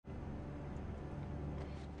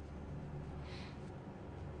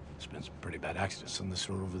been some pretty bad accidents on this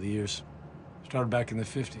road over the years. Started back in the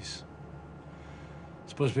 50s.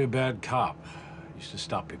 Supposed to be a bad cop. Used to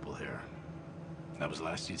stop people here. That was the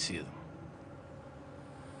last you'd see of them.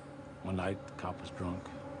 One night, the cop was drunk,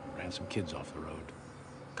 ran some kids off the road.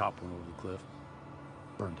 Cop went over the cliff,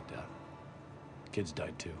 burned to death. Kids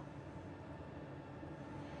died too.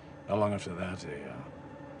 Not long after that, a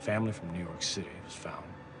family from New York City was found,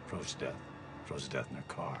 froze to death in their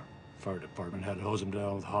car. Fire department had to hose them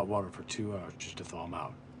down with hot water for 2 hours just to thaw them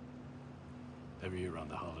out. Every year around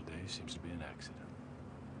the holiday seems to be an accident.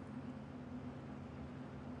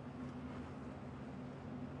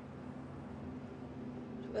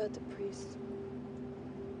 What about the priest?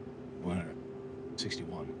 Winter,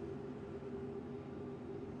 61.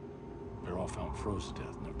 They're all found frozen to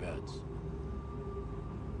death in their beds.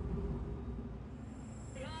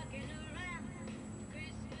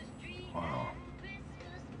 Wow.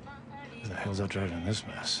 Who the hell's out driving this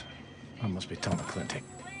mess? That must be Tom McClintock.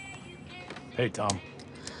 Hey, Tom.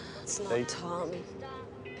 It's not Tom.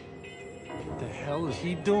 What the hell is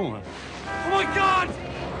he doing? Oh my God!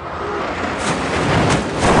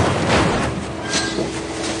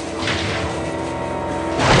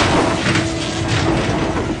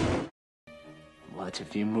 Watch a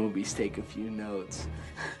few movies, take a few notes.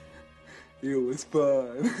 It was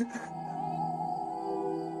fun.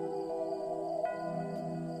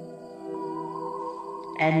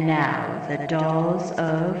 And now, the Dolls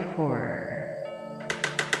of Horror.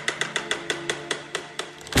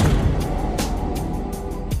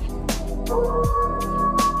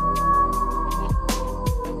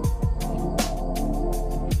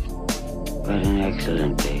 What an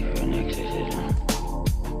excellent day for an exorcism.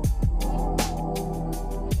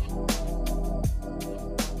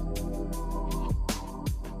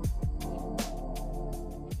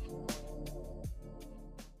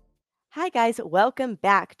 Hi, guys. Welcome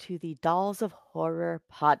back to the Dolls of Horror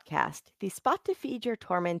podcast, the spot to feed your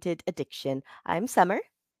tormented addiction. I'm Summer.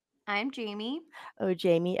 I'm Jamie. Oh,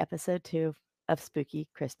 Jamie, episode 2 of Spooky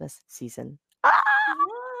Christmas season.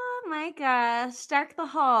 Oh my gosh. Dark the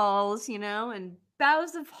halls, and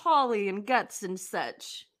boughs of holly and guts and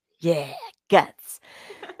such. Yeah, guts.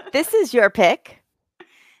 This is your pick.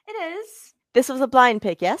 It is. This was a blind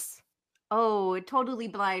pick, yes? Oh, totally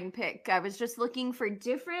blind pick. I was just looking for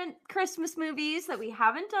different Christmas movies that we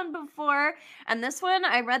haven't done before. And this one,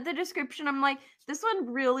 I read the description. I'm like, this one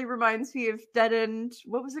really reminds me of Dead End.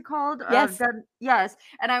 What was it called? Yes. Yes.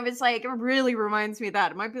 And I was like, it really reminds me of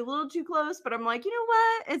that. It might be a little too close, but I'm like, you know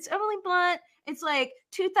what? It's Emily Blunt. It's like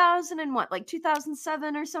 2000 and what? Like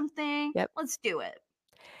 2007 or something. Yep. Let's do it.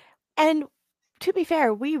 And to be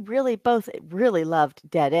fair, we both really loved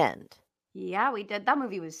Dead End. Yeah, we did. That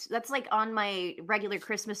movie that's like on my regular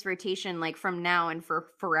Christmas rotation, like from now and for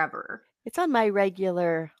forever. It's on my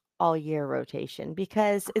regular all year rotation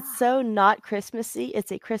because it's so not Christmassy.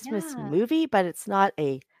 It's a Christmas movie, but it's not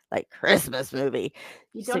a Christmas movie.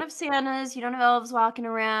 You don't have Santas, you don't have elves walking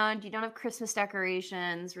around, you don't have Christmas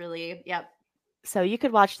decorations, really. Yep. So you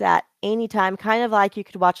could watch that anytime, kind of like you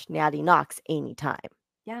could watch Natty Knox anytime.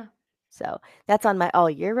 Yeah. So that's on my all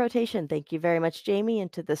year rotation. Thank you very much, Jamie,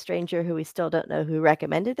 and to the stranger who we still don't know who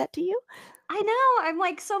recommended that to you. I know. I'm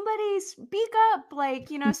like, somebody speak up, like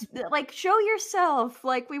show yourself.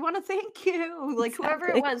 Like, we want to thank you. Like, Exactly.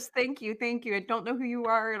 Whoever it was, thank you. I don't know who you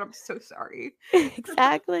are, and I'm so sorry.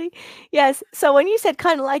 Exactly. Yes. So when you said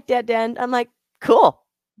kind of like Dead End, I'm like, cool.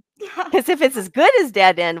 Yeah. Because if it's as good as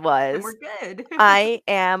Dead End was, we're good. I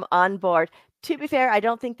am on board. To be fair, I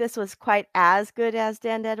don't think this was quite as good as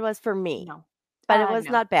Dead End was for me. No. But it was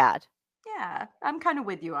not bad. Yeah, I'm kind of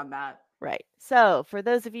with you on that. Right. So, for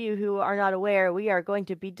those of you who are not aware, we are going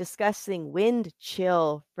to be discussing Wind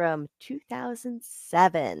Chill from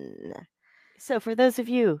 2007. So, for those of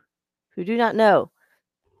you who do not know,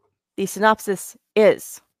 the synopsis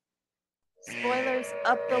is spoilers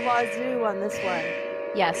up the wazoo on this one.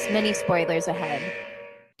 Yes, many spoilers ahead.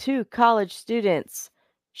 2 college students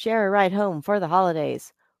share a ride home for the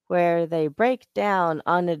holidays, where they break down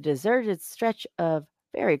on a deserted stretch of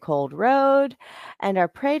very cold road and are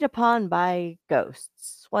preyed upon by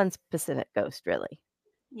ghosts. One specific ghost, really.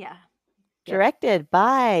 Yeah. Directed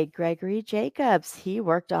by Gregory Jacobs. He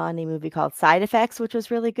worked on a movie called Side Effects, which was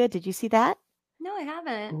really good. Did you see that? No, I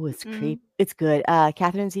haven't. Oh, it's creepy. It's good.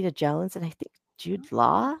 Catherine Zeta-Jones and I think Jude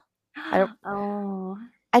Law. I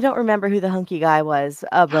don't remember who the hunky guy was,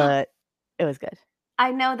 but it was good.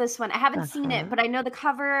 I know this one. I haven't seen it, but I know the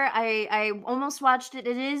cover. I almost watched it.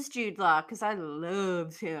 It is Jude Law because I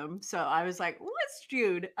loved him. So I was like, "What's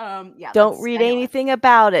Jude?" Yeah. Don't read anything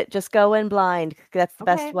about it. Just go in blind. That's the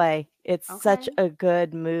best way. It's Okay. such a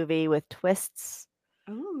good movie with twists.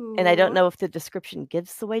 And I don't Ooh. know if the description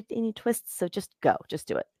gives away any twists, so just go. Just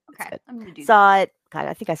do it. It's Okay, good. I'm gonna do Saw that. it. God,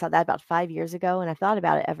 I think I saw that about 5 years ago, and I've thought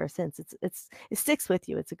about it ever since. It sticks with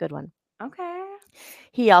you. It's a good one. Okay.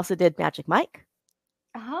 He also did Magic Mike.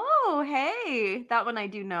 Oh, hey, that one I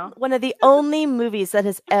do know. One of the only movies that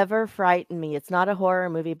has ever frightened me. It's not a horror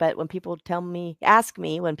movie, but when people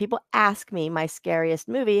when people ask me my scariest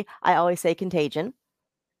movie, I always say Contagion.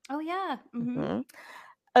 Oh yeah. Mm-hmm. Mhm.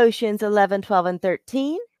 Oceans 11, 12, and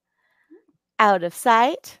 13. Out of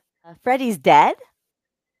Sight. Freddy's Dead.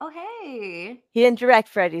 Oh hey. He didn't direct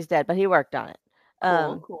Freddy's Dead, but he worked on it.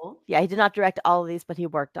 Cool, cool. Yeah, he did not direct all of these, but he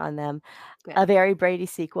worked on them. A Good. Very Brady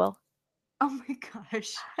sequel. Oh my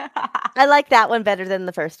gosh. I like that one better than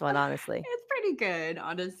the first one, honestly. It's pretty good,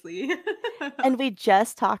 honestly. And we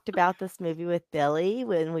just talked about this movie with Billy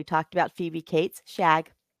when we talked about Phoebe Cates'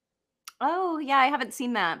 Shag. Oh yeah, I haven't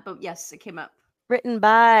seen that, but yes, it came up. Written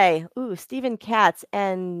by Stephen Katz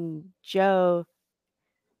and Joe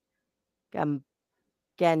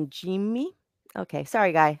Gangemi. Okay,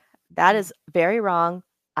 sorry, guy. That is very wrong.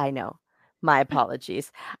 I know. My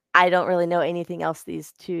apologies. I don't really know anything else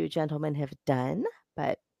these two gentlemen have done,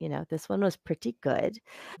 but this one was pretty good.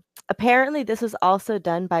 Apparently, this was also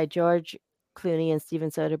done by George Clooney and Steven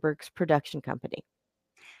Soderbergh's production company.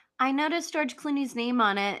 I noticed George Clooney's name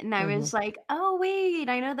on it, and I Mhm. was like, "Oh wait,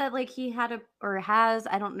 I know that like he had a or has,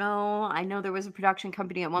 I don't know. I know there was a production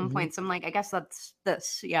company at one Mhm. point, so I'm like, I guess that's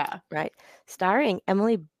this, yeah." Right. Starring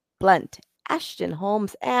Emily Blunt, Ashton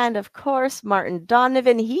Holmes, and of course, Martin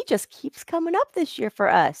Donovan. He just keeps coming up this year for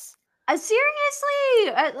us.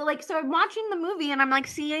 Seriously, like so I'm watching the movie and I'm like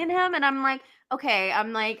seeing him and I'm like, okay,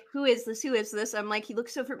 I'm like, who is this? Who is this? I'm like, he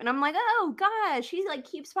looks so familiar, and I'm like, oh gosh, he like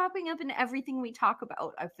keeps popping up in everything we talk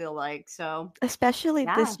about. I feel like so, Especially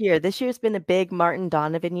yeah. this year. This year's been a big Martin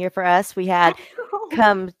Donovan year for us. We had I know.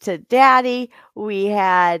 Come to Daddy, we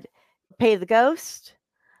had Pay the Ghost,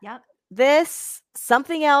 Yep, this,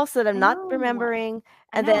 something else that I'm I not know. remembering,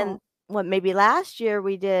 I and then know. what maybe last year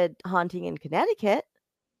we did Haunting in Connecticut.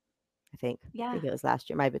 I think. I Yeah. think it was last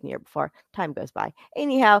year, might have been the year before. Time goes by.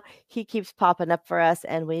 Anyhow, he keeps popping up for us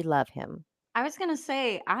and we love him. I was gonna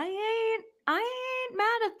say, I ain't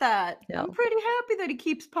mad at that. I'm No. pretty happy that he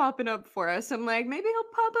keeps popping up for us. I'm like, maybe he'll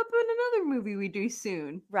pop up in another movie we do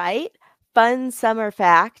soon. Right? Fun summer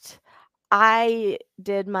fact. I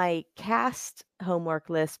did my cast homework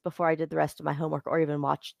list before I did the rest of my homework or even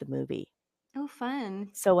watched the movie. Oh, fun.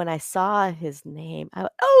 So when I saw his name, I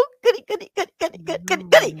went, oh, goody, goody, goody, goody, goody, goody,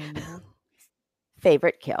 goody. Mm.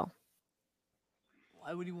 Favorite kill.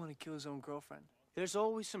 Why would he want to kill his own girlfriend? There's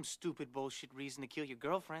always some stupid bullshit reason to kill your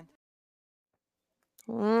girlfriend.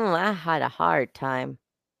 I had a hard time.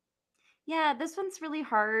 Yeah, this one's really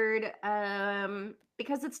hard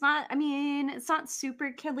because it's not, I mean, it's not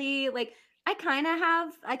super killy. Like I kind of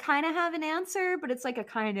have an answer, but it's like a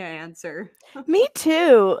kind of answer. Me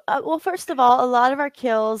too. Well, first of all, a lot of our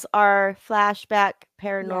kills are flashback,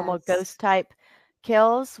 paranormal, Yes. ghost type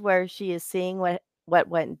kills where she is seeing what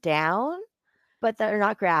went down, but they're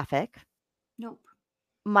not graphic. Nope.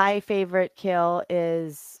 My favorite kill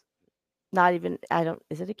is not even. I don't.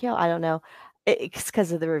 Is it a kill? I don't know. It's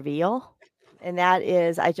because of the reveal, and that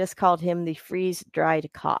is I just called him the freeze dried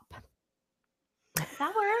cop.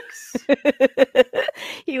 That works.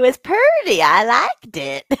 He was pretty. I liked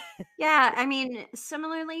it. Yeah, I mean,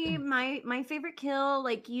 similarly, my favorite kill,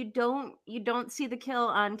 like you don't see the kill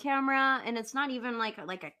on camera, and it's not even like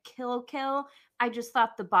a kill. I just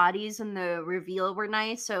thought the bodies and the reveal were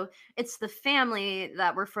nice. So it's the family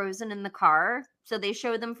that were frozen in the car. So they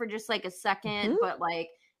show them for just like a second, Mhm. but like,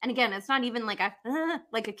 and again, it's not even like a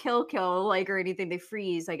like a kill like or anything. They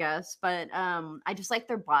freeze, I guess. But I just like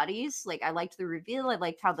their bodies. Like I liked the reveal. I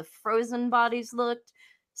liked how the frozen bodies looked.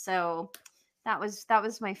 So that was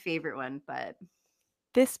my favorite one, but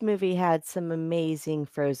This movie had some amazing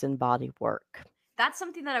frozen body work. that's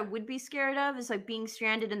something that I would be scared of is like being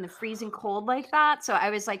stranded in the freezing cold like that. So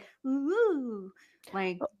I was like, ooh,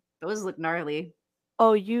 like those look gnarly.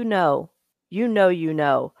 Oh, you know.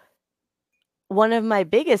 One of my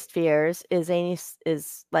biggest fears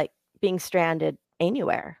is like being stranded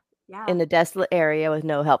anywhere Yeah. in a desolate area with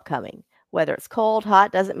no help coming. Whether it's cold,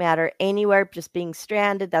 hot, doesn't matter. Anywhere, just being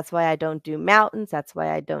stranded. That's why I don't do mountains. That's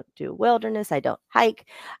why I don't do wilderness. I don't hike.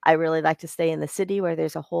 I really like to stay in the city where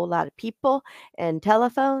there's a whole lot of people and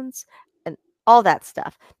telephones and all that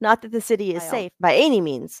stuff. Not that the city is Wild. safe by any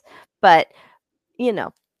means, but you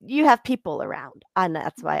know, you have people around, and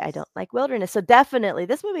that's why I Yes. don't like wilderness. So definitely,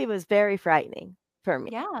 this movie was very frightening for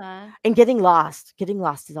me. Yeah. And getting lost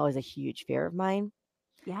is always a huge fear of mine.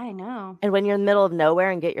 Yeah, I know. And when you're in the middle of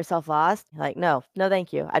nowhere and get yourself lost, you're like, no, no,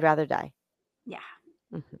 thank you. I'd rather die. Yeah.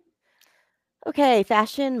 Mhm. Okay,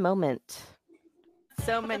 fashion moment.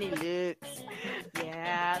 So many looks.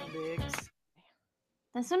 Yeah, looks.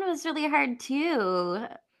 This one was really hard too.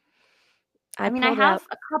 I I mean, I pulled out have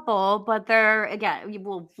a couple, but they're again,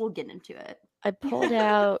 we'll get into it. I pulled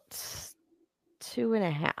out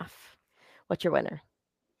 2.5. What's your winner?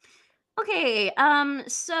 Okay,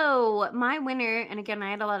 so my winner, and again,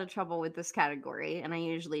 I had a lot of trouble with this category, and I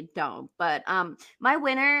usually don't, but my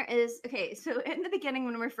winner is okay. So in the beginning,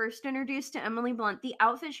 when we're first introduced to Emily Blunt, the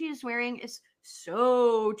outfit she is wearing is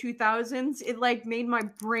so 2000s. It like made my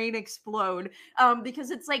brain explode.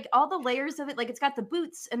 Because it's like all the layers of it, like it's got the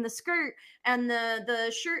boots and the skirt and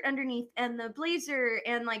the shirt underneath and the blazer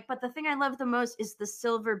and like, but the thing I love the most is the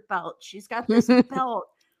silver belt. She's got this belt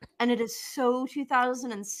and it is so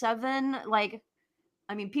 2007. Like,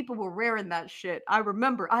 I mean, people were wearing that shit. I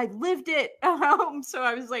remember I lived it. So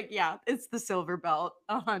I was like, yeah, it's the silver belt,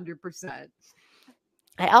 100%.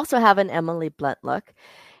 I also have an Emily Blunt look.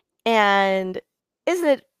 And isn't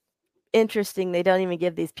it interesting they don't even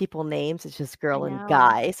give these people names? It's just I girl and know.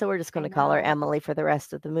 guy. So we're just going I to call her know. Emily for the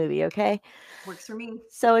rest of the movie, okay? Works for me.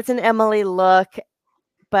 So it's an Emily look,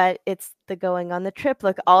 but it's the going on the trip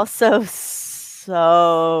look. Also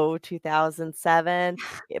so 2007.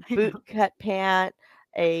 A I boot know. cut pant,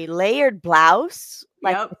 a layered blouse,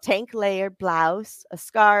 like a Yep. tank layered blouse, a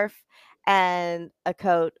scarf, and a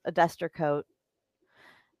coat, a duster coat,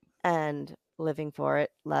 and living for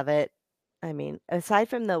it. Love it. I mean, aside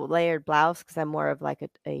from the layered blouse, because I'm more of like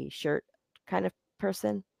a shirt kind of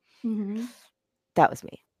person, Mm-hmm. that was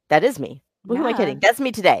me. That is me. Who am I Yeah. kidding? That's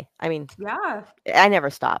me today. I mean, Yeah. I never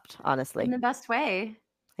stopped, In honestly. the best way.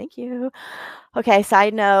 Thank you. Okay,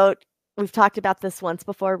 side note, we've talked about this once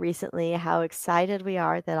before recently, how excited we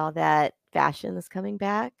are that all that fashion is coming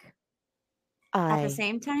back. At the I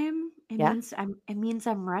same time, Yeah? it means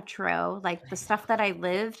I'm retro. Like the stuff that I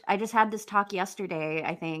lived. I just had this talk yesterday,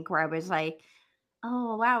 I think, where I was like,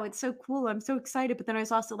 oh wow, it's so cool. I'm so excited. But then I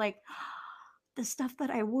was also like, the stuff that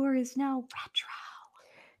I wore is now retro.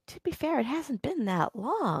 To be fair, it hasn't been that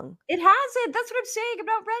long. It hasn't. That's what I'm saying. I'm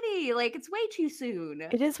not ready. Like it's way too soon.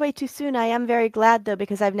 It is way too soon. I am very glad though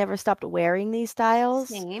because I've never stopped wearing these styles.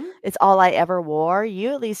 Same. It's all I ever wore. You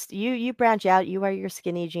at least you branch out. You wear your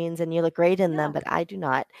skinny jeans and you look great in them, Yeah. but I do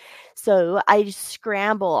not. So I just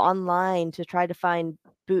scramble online to try to find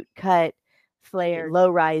boot cut, flared, low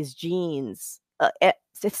rise jeans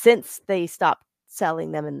since they stopped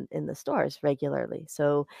selling them in the stores regularly.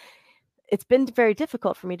 So it's been very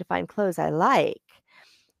difficult for me to find clothes I like.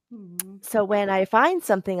 Mhm. So when I find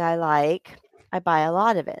something I like, I buy a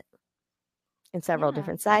lot of it in several Yeah.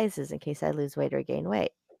 different sizes in case I lose weight or gain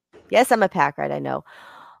weight. Yes, I'm a pack rat, I know.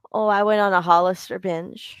 Oh, I went on a Hollister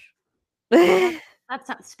binge. Oh, that's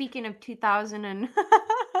not speaking of 2000 and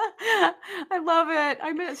I love it.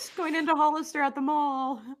 I miss going into Hollister at the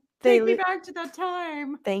mall. They Take me loo back to that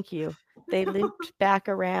time. Thank you. They looped back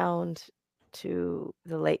around to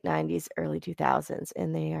the late 90s, early 2000s,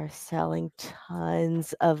 and they are selling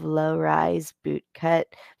tons of low-rise bootcut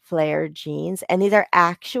flare jeans, and these are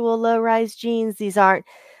actual low-rise jeans. These aren't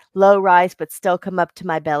low-rise, but still come up to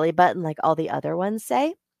my belly button like all the other ones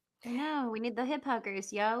say. I know. We need the hip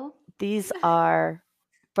huggers, yo. These are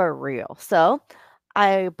for real. So,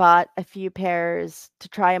 I bought a few pairs to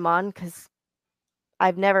try them on because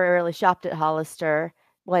I've never really shopped at Hollister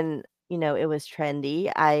when, it was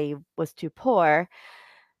trendy. I was too poor,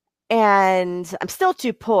 and I'm still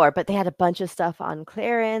too poor, but they had a bunch of stuff on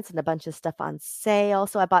clearance and a bunch of stuff on sale,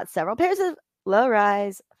 so I bought several pairs of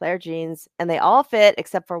low-rise flare jeans, and they all fit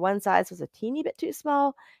except for one size was a teeny bit too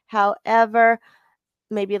small. However,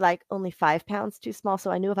 maybe, like, only 5 pounds too small,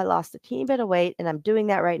 so I knew if I lost a teeny bit of weight, and I'm doing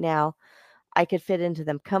that right now, I could fit into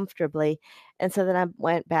them comfortably, and so then I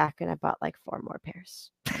went back and I bought, like, 4 more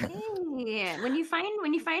pairs. Hey, when you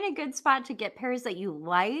find a good spot to get pairs that you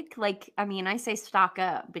like, I mean, I say stock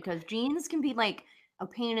up because jeans can be like a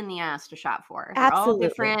pain in the ass to shop for. They're all Absolutely.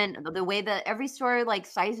 different. The way that every store like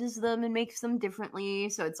sizes them and makes them differently,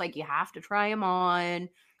 so it's like you have to try them on.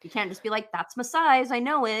 You can't just be like, "That's my size. I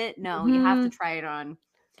know it." No, you have to Mhm. try it on.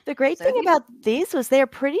 The great So thing if you, about these was they're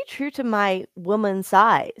pretty true to my woman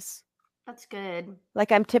size. that's good.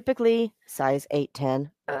 Like, I'm typically size 8,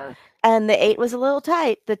 10, and the 8 was a little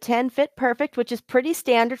tight. The 10 fit perfect, which is pretty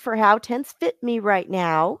standard for how 10s fit me right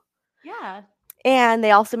now, Yeah. and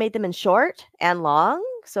they also made them in short and long,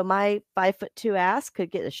 so my 5'2" ass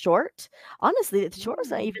could get a short. Honestly, the short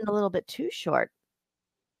was not even a little bit too short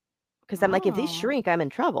because I'm like, if these Oh. shrink, I'm in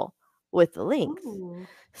trouble with the length. Ooh.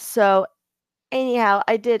 So, anyhow,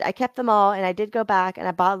 I kept them all, and I did go back, and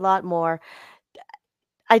I bought a lot more.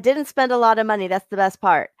 I didn't spend a lot of money, that's the best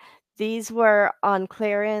part. These were on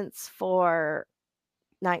clearance for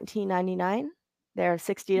 $19.99. They're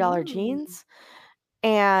 $60 jeans.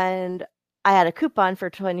 And I had a coupon for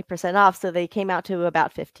 20% off, so they came out to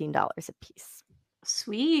about $15 a piece.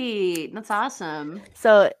 Sweet. That's awesome.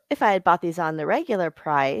 So if I had bought these on the regular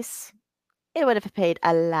price, it would have paid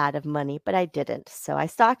a lot of money, but I didn't. So I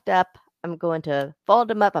stocked up. I'm going to fold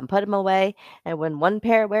them up and put them away. And when one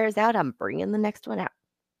pair wears out, I'm bringing the next one out.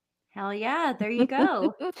 Hell yeah. There you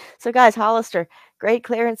go. So guys, Hollister, great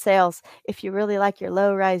clearance sales if you really like your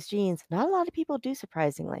low-rise jeans. Not a lot of people do,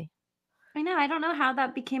 surprisingly. I know. I don't know how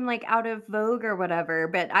that became like out of vogue or whatever,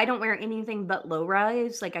 but I don't wear anything but low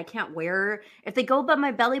rise. Like I can't wear if they go above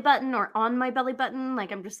my belly button or on my belly button,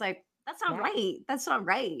 like I'm just like, that's not right. That's not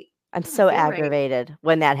right. I'm Doesn't so feel right. aggravated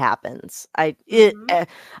when that happens. I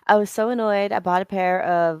was so annoyed. I bought a pair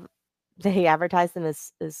of they advertised them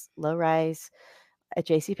as low rise at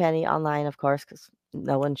JCPenney online, of course, because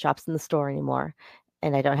no one shops in the store anymore.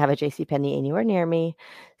 And I don't have a JCPenney anywhere near me.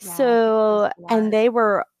 Yeah, So, that's a lot. and they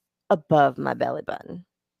were above my belly button.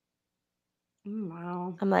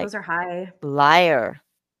 Wow. I'm like, those are high. Liar.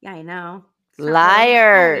 Yeah, I know. It's not really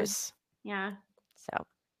Liars. high. Yeah. So,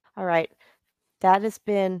 all right. That has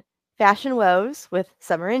been Fashion Woes with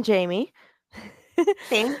Summer and Jamie.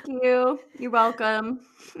 Thank you. You're welcome.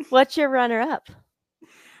 What's your runner-up?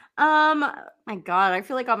 My God, I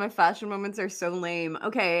feel like all my fashion moments are so lame.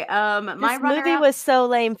 Okay, my This movie was so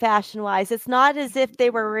lame fashion-wise. It's not as if they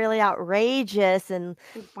were really outrageous, and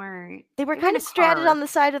they weren't. they were They kind in of a stranded car. on the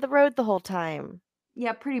side of the road the whole time.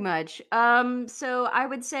 Yeah, pretty much. So I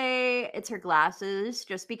would say it's her glasses,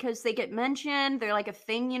 just because they get mentioned. They're like a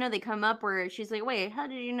thing, you know, they come up where she's like, wait, how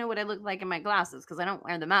did you know what I look like in my glasses? Because I don't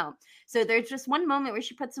wear them out. So there's just one moment where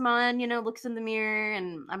she puts them on, you know, looks in the mirror,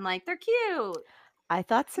 and I'm like, they're cute. I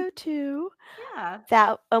thought so too. Yeah.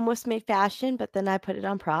 That almost made fashion, but then I put it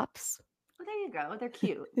on props. Well, there you go. They're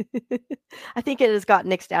cute. I think it has got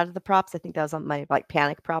nixed out of the props. I think that was on my like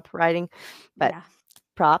panic prop writing, but Yeah.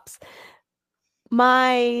 props.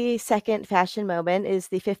 My second fashion moment is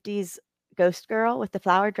the 50s ghost girl with the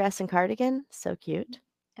flower dress and cardigan. So cute.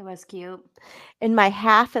 It was cute. And my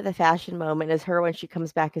half of the fashion moment is her when she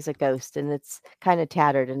comes back as a ghost and it's kind of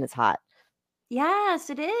tattered and it's hot. Yes,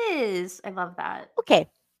 it is. I love that. Okay.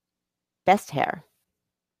 Best hair.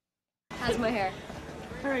 How's my hair?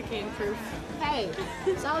 Hurricane proof. Hey,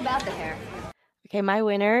 it's all about the hair. Okay, my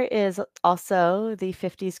winner is also the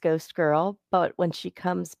 50s ghost girl, but when she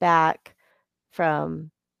comes back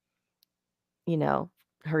from, you know,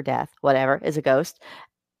 her death, whatever, is a ghost.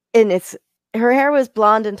 And it's her hair was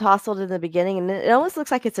blonde and tousled in the beginning, and it almost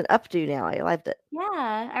looks like it's an updo now. I loved it.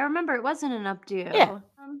 Yeah, I remember it wasn't an updo. Yeah.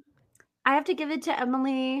 I have to give it to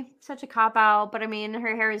Emily. Such a cop out, but I mean,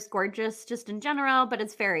 her hair is gorgeous just in general, but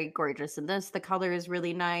it's very gorgeous in this. The color is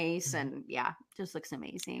really nice, and yeah, just looks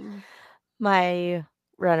amazing. My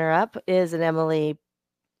runner-up is an Emily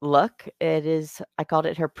look. It is, I called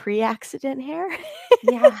it her pre-accident hair.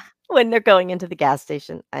 Yeah. When they're going into the gas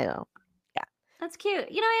station. I know. Yeah. That's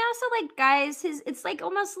cute. You know, I also like guys, it's like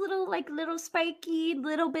almost little spiky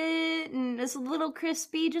little bit, and it's a little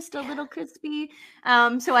crispy, just a little crispy.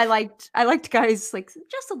 So I liked guys like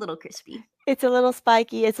just a little crispy. It's a little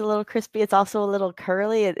spiky, it's a little crispy, it's also a little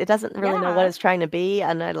curly. It doesn't really know what Yeah. it's trying to be,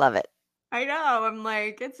 and I love it. I know. I'm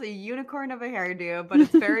like, it's a unicorn of a hairdo, but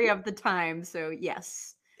it's very of the time. So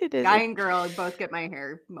yes, It is. guy and girl both get my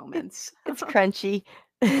hair moments. It's crunchy.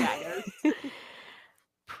 Yeah, it is.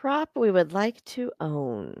 Prop we would like to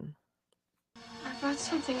own. I brought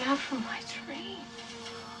something out from my tree.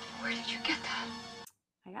 Where did you get that?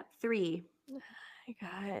 I got 3. I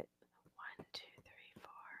got 1, 2, 3,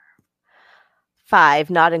 4, 5,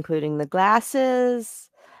 not including the glasses.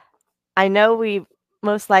 I know we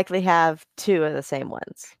most likely have 2 of the same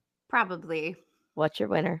ones. Probably. What's your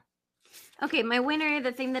winner? Okay, my winner,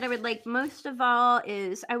 the thing that I would like most of all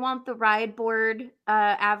is I want the ride board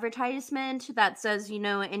advertisement that says, you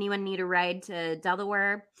know, anyone need a ride to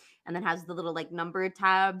Delaware, and then has the little like number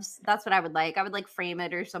tabs. That's what I would like. I would like frame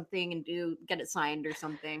it or something and get it signed or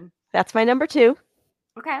something. That's my number 2.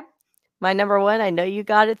 Okay. My number 1, I know you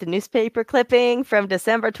got it, the newspaper clipping from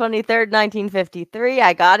December 23rd, 1953.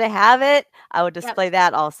 I got to have it. I would display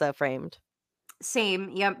that also framed. Same.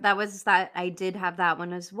 Yep. That. I did have that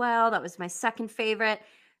one as well. That was my second favorite.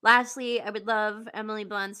 Lastly, I would love Emily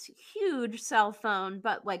Blunt's huge cell phone,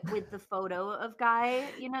 but like with the photo of Guy,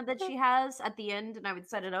 you know, that she has at the end, and I would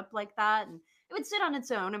set it up like that, and it would sit on its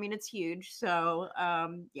own. I mean, it's huge. So,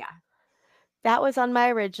 yeah. That was on my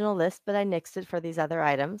original list, but I nixed it for these other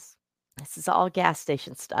items. This is all gas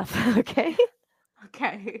station stuff, okay?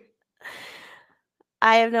 Okay.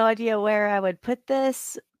 I have no idea where I would put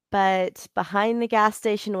this. But behind the gas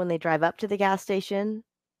station, when they drive up to the gas station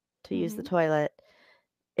to use the toilet,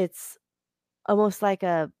 it's almost like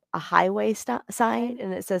a highway sign,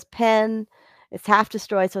 and it says Penn. It's half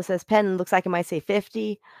destroyed, so it says Penn. It looks like it might say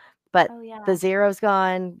 50, but Oh yeah. the zero's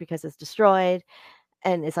gone because it's destroyed,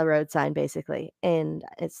 and it's a road sign basically. And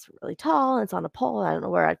it's really tall. And it's on a pole. I don't know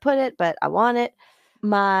where I'd put it, but I want it.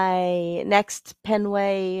 My next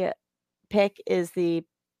Penway pick is the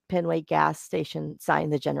Penway gas station sign,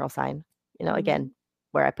 the general sign. Again,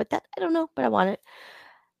 where I put that, I don't know, but I want it.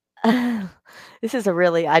 This is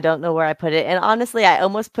I don't know where I put it. And honestly, I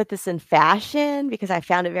almost put this in fashion because I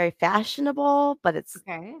found it very fashionable, but it's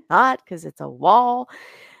Okay. not because it's a wall.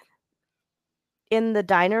 In the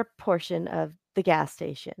diner portion of the gas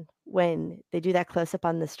station, when they do that close up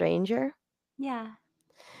on the stranger, Yeah.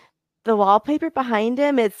 the wallpaper behind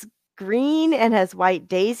him, it's green and has white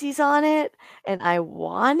daisies on it, and I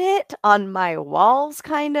want it on my walls,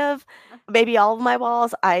 kind of. Maybe all of my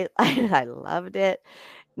walls. I loved it.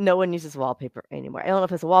 No one uses wallpaper anymore. I don't know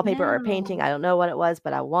if it's a wallpaper or a painting. No. I don't know what it was,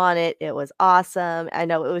 but I want it. It was awesome. I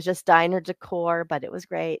know it was just diner decor, but it was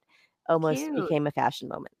great. Almost Cute. became a fashion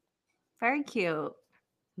moment. Very cute.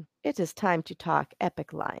 It is time to talk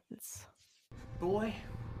epic lines. Boy,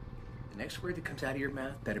 the next word that comes out of your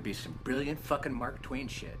mouth better be some brilliant fucking Mark Twain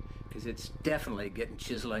shit, because it's definitely getting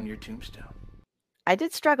chiseled on your tombstone. I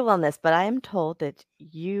did struggle on this, but I am told that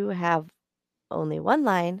you have only one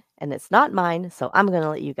line, and it's not mine, so I'm going to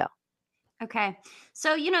let you go. Okay.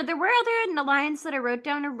 So, there were other lines that I wrote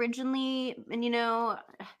down originally, and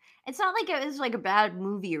it's not like it was like a bad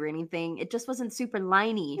movie or anything. It just wasn't super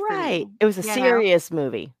liney for Right. me. It was a serious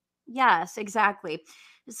movie. Yes, exactly.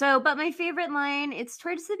 So, but my favorite line, it's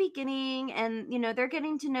towards the beginning, and they're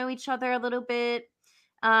getting to know each other a little bit.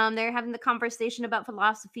 They're having the conversation about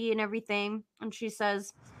philosophy and everything, and she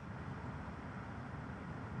says,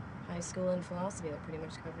 High school and philosophy, that pretty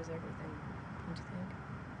much covers everything, don't you think?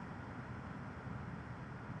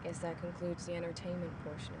 Guess that concludes the entertainment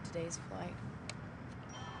portion of today's flight.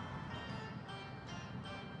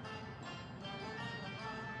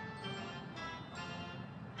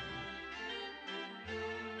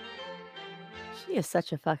 She is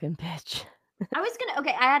such a fucking bitch.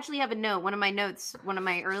 I actually have a note, one of my notes, one of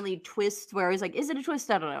my early twists where I was like, is it a twist?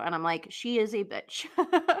 I don't know. And I'm like, she is a bitch.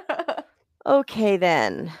 Okay,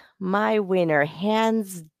 then. My winner,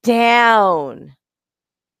 hands down.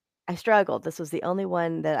 I struggled. This was the only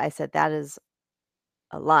one that I said that is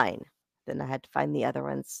a line. Then I had to find the other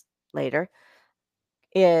ones later.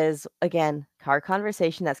 Is, again, car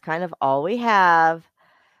conversation. That's kind of all we have.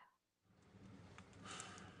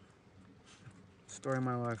 Story of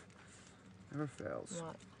my life. Never fails.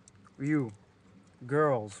 What? You.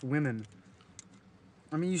 Girls. Women.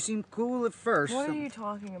 I mean, you seem cool at first. What are you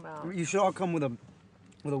talking about? You should all come with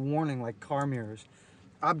a warning like car mirrors.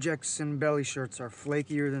 Objects in belly shirts are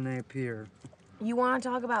flakier than they appear. You want to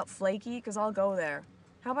talk about flaky? Because I'll go there.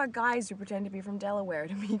 How about guys who pretend to be from Delaware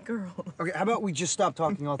to meet girls? Okay, how about we just stop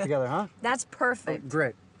talking altogether, huh? That's perfect. Oh,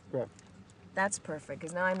 great. That's perfect,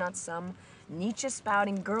 because now I'm not some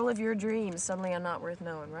Nietzsche-spouting girl of your dreams. Suddenly I'm not worth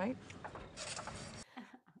knowing, right?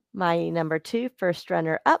 My number 2, first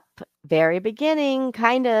runner up, very beginning,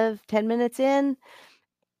 kind of 10 minutes in,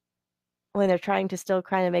 when they're trying to still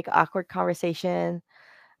kind of make awkward conversation.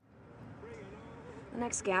 The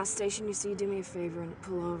next gas station you see, do me a favor and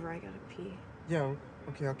pull over. I gotta pee. Yeah,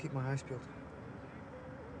 okay, I'll keep my eyes peeled.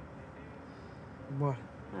 What?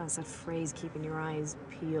 Oh, it's that phrase, keeping your eyes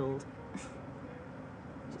peeled.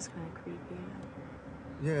 Just kind of creepy.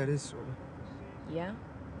 Yeah, it is sort of. Yeah?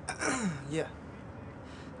 Yeah.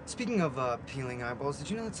 Speaking of peeling eyeballs, did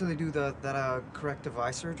you know that's how they do that corrective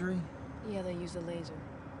eye surgery? Yeah, they use a laser.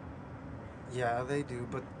 Yeah, they do,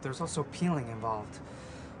 but there's also peeling involved.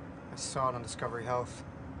 I saw it on Discovery Health.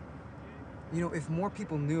 You know, if more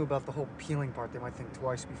people knew about the whole peeling part, they might think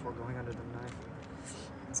twice before going under the knife.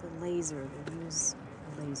 It's a laser. They use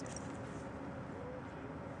a laser.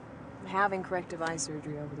 I'm having corrective eye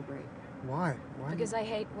surgery over the break. Why? Because I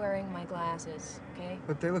hate wearing my glasses, okay?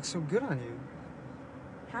 But they look so good on you.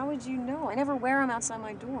 How would you know? I never wear them outside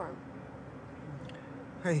my dorm.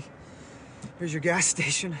 Hey, here's your gas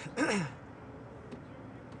station.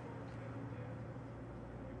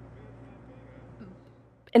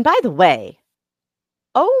 And by the way,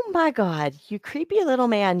 oh my God, you creepy little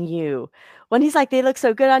man, you. When he's like, they look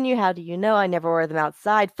so good on you, how do you know? I never wear them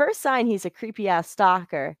outside. First sign, he's a creepy ass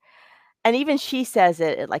stalker. And even she says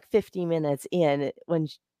it at like 50 minutes in when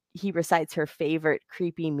he recites her favorite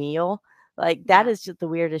creepy meal. Like, that is just the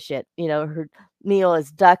weirdest shit. Her meal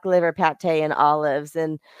is duck liver, pate, and olives.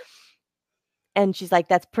 And she's like,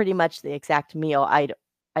 that's pretty much the exact meal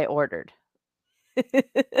I ordered.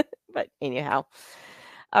 But anyhow.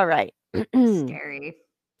 All right. Scary.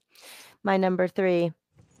 My number 3.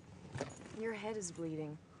 Your head is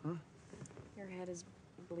bleeding. Huh? Your head is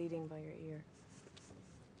bleeding by your ear.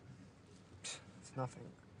 It's nothing.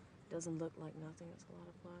 Doesn't look like nothing. It's a lot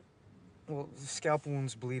of blood. Well, scalp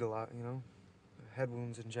wounds bleed a lot, you know? Head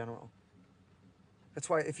wounds in general. That's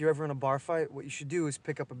why if you're ever in a bar fight, what you should do is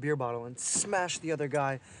pick up a beer bottle and smash the other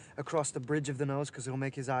guy across the bridge of the nose, because it'll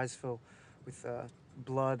make his eyes fill with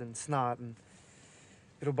blood and snot, and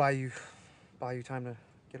it'll buy you time to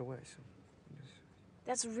get away. So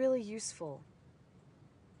That's really useful.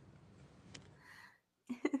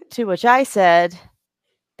 To which I said,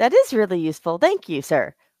 that is really useful. Thank you,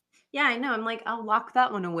 sir. Yeah, I know. I'm like, I'll lock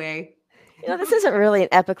that one away. This isn't really an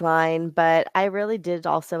epic line, but I really did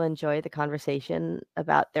also enjoy the conversation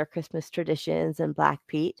about their Christmas traditions and Black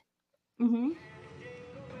Pete. Mm-hmm.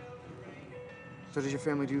 So did your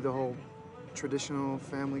family do the whole traditional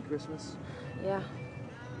family Christmas? Yeah.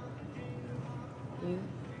 You?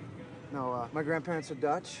 No, my grandparents are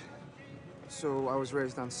Dutch, so I was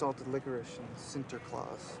raised on salted licorice and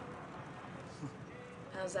Sinterklaas.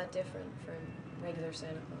 How's that different from regular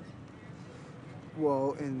Santa Claus?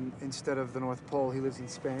 Well, instead of the North Pole, he lives in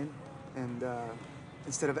Spain, and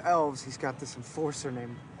instead of elves, he's got this enforcer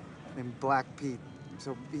named Black Pete.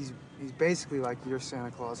 So he's basically like your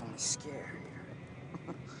Santa Claus, only scarier.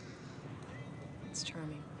 It's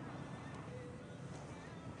charming.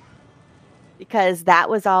 Because that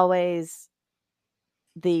was always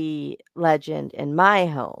the legend in my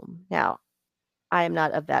home. Now, I am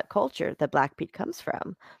not of that culture that Black Pete comes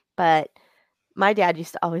from, but my dad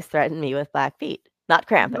used to always threaten me with Black Pete, not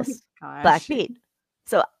Krampus, Black Pete.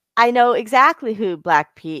 So I know exactly who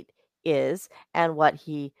Black Pete is and what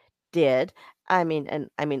he did.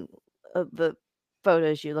 The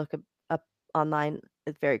photos you look up online,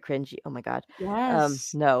 it's very cringy. Oh my God.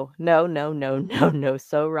 Yes. No,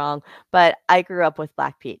 so wrong. But I grew up with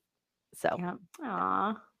Black Pete. So Yeah.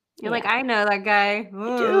 Aw. You're Yeah. like, I know that guy.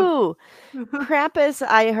 I do. Krampus,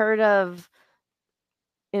 I heard of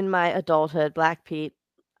in my adulthood. Black Pete,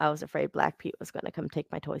 I was afraid Black Pete was going to come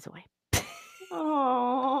take my toys away.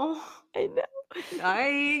 Oh, I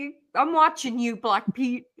know. I'm watching you, Black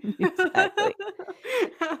Pete. Exactly.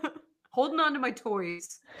 Holding on to my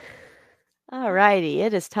toys. All righty.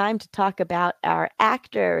 It is time to talk about our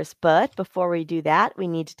actors. But before we do that, we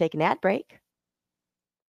need to take an ad break.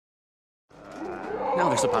 Now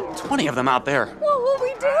there's about 20 of them out there. What will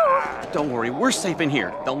we do? Don't worry, we're safe in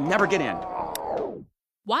here. They'll never get in.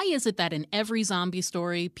 Why is it that in every zombie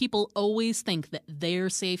story, people always think that their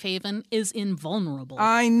safe haven is invulnerable?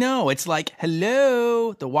 I know. It's like,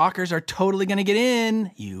 hello, the walkers are totally gonna get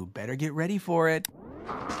in. You better get ready for it.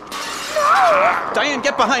 No! Diane,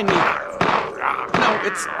 get behind me. No,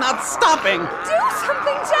 it's not stopping. Do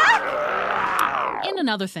something, Jack! And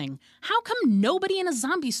another thing, how come nobody in a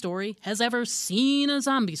zombie story has ever seen a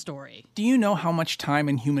zombie story? Do you know how much time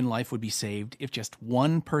in human life would be saved if just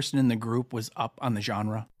one person in the group was up on the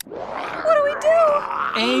genre? What do we do?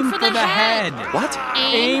 Aim for the head. What?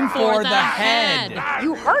 Aim for the head.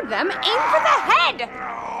 You heard them. Aim for the head.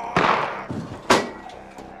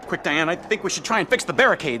 Quick, Diane, I think we should try and fix the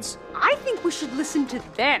barricades. I think we should listen to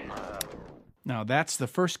them. Now, that's the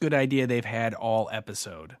first good idea they've had all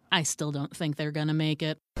episode. I still don't think they're gonna make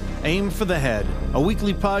it. Aim for the Head, a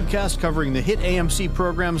weekly podcast covering the hit AMC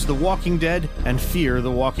programs The Walking Dead and Fear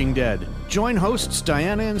the Walking Dead. Join hosts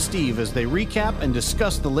Diana and Steve as they recap and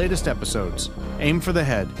discuss the latest episodes. Aim for the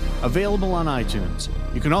Head, available on iTunes.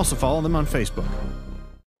 You can also follow them on Facebook.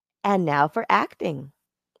 And now for acting.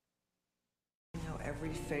 I know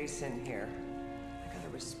every face in here. I got a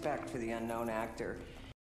respect for the unknown actor.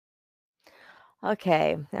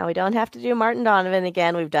 Okay, now we don't have to do Martin Donovan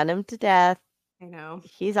again. We've done him to death. I know.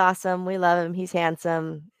 He's awesome. We love him. He's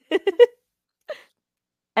handsome.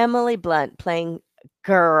 Emily Blunt playing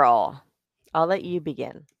Girl. I'll let you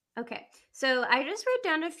begin. Okay. So I just wrote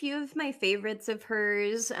down a few of my favorites of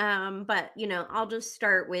hers. But I'll just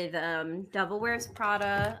start with Devil Wears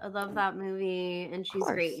Prada. I love that movie, and she's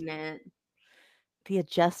great in it. The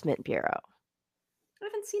Adjustment Bureau. I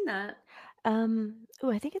haven't seen that.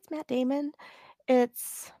 I think it's Matt Damon.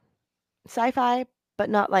 It's sci-fi, but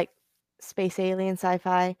not like space alien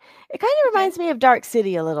sci-fi. It kind of reminds me of Dark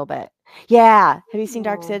City a little bit. Yeah. Have you seen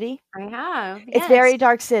Dark City? I have. It's very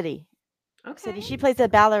Dark City. Okay. She plays a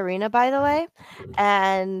ballerina, by the way,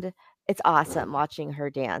 and it's awesome watching her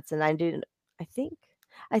dance. And I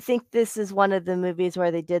I think this is one of the movies where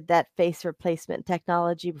they did that face replacement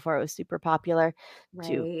technology before it was super popular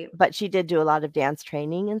too. Right. But she did do a lot of dance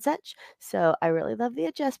training and such. So I really love The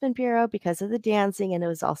Adjustment Bureau because of the dancing, and it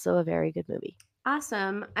was also a very good movie.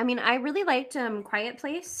 Awesome. I mean, I really liked Quiet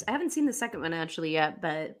Place. I haven't seen the second one actually yet,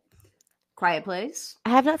 but Quiet Place. I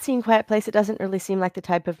have not seen Quiet Place. It doesn't really seem like the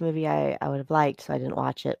type of movie I would have liked, so I didn't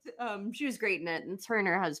watch it. She was great in it, and it's her and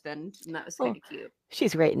her husband, and that was Well, kind of cute.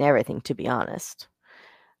 She's great in everything, to be honest.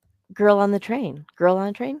 Girl on the Train. Girl on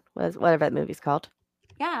a Train? Whatever that movie's called.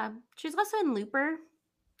 Yeah, she was also in Looper.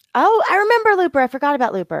 Oh, I remember Looper. I forgot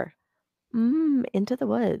about Looper. Into the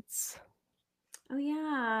Woods. Oh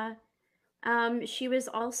yeah. She was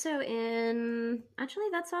also in. Actually,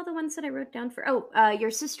 that's all the ones that I wrote down for. Oh, Your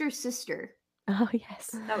Sister's Sister. Oh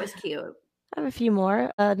yes, that was cute. I have a few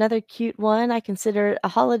more. Another cute one. I consider it a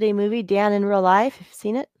holiday movie. Dan in Real Life. Have you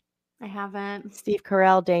seen it? I haven't. Steve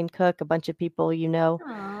Carell, Dane Cook, a bunch of people you know.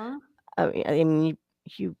 Aww. I mean,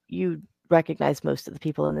 you recognize most of the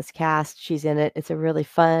people in this cast. She's in it. It's a really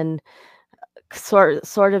fun,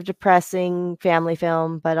 sort of depressing family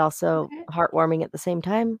film, but also heartwarming at the same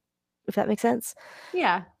time, if that makes sense.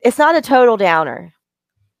 Yeah. It's not a total downer.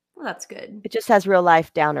 Well, that's good. It just has real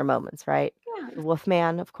life downer moments, right? Yeah. The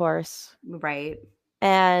Wolfman, of course. Right.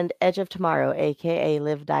 And Edge of Tomorrow, aka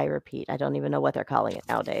Live, Die, Repeat. I don't even know what they're calling it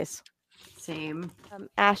nowadays. Same.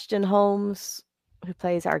 Ashton Holmes, who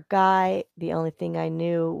plays our guy. The only thing I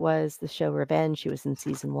knew was the show Revenge. She was in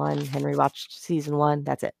season 1. Henry watched season 1.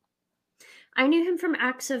 That's it. I knew him from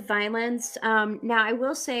Acts of Violence. Now I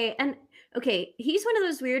will say, and okay, he's one of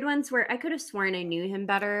those weird ones where I could have sworn I knew him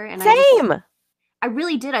better. And Same. I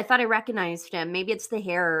really did. I thought I recognized him. Maybe it's the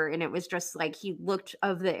hair, and it was just like he looked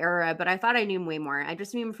of the era, but I thought I knew him way more. I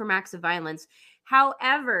just knew him from Acts of Violence.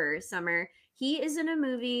 However, Summer, he is in a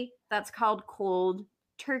movie that's called Cold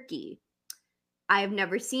Turkey. I have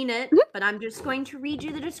never seen it, but I'm just going to read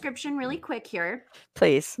you the description really quick here.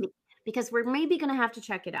 Please. Because we're maybe going to have to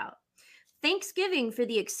check it out. Thanksgiving for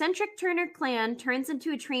the eccentric Turner clan turns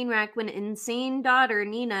into a train wreck when insane daughter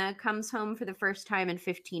Nina comes home for the first time in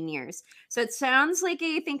 15 years. So it sounds like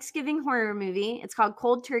a Thanksgiving horror movie. It's called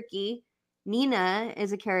Cold Turkey. Nina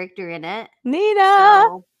is a character in it. Nina!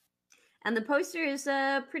 And the poster is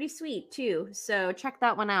pretty sweet too. So check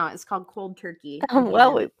that one out. It's called Cold Turkey.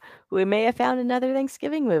 Well, we may have found another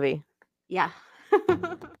Thanksgiving movie. Yeah.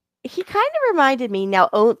 He kind of reminded me now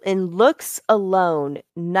in looks alone,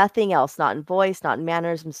 nothing else, not in voice, not in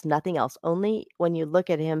mannerisms, nothing else. Only when you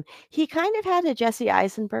look at him, he kind of had a Jesse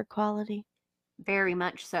Eisenberg quality. Very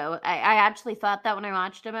much so. I actually thought that when I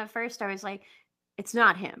watched him at first. I was like, it's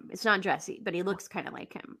not him. It's not Jesse, but he looks kind of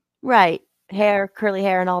like him. Right. Hair, curly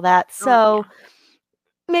hair and all that. So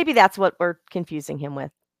maybe that's what we're confusing him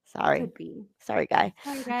with. Sorry. Could be. Sorry, guy.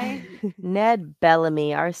 Sorry, guy. Ned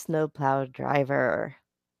Bellamy, our snowplow driver.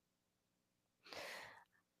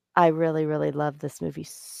 I really, really love this movie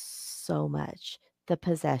so much. The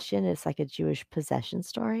Possession is like a Jewish possession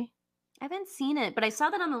story. I haven't seen it, but I saw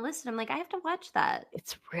that on the list, and I'm like, I have to watch that.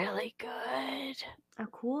 It's really good. Oh,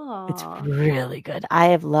 cool. It's really good. I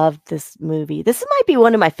have loved this movie. This might be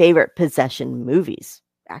one of my favorite possession movies,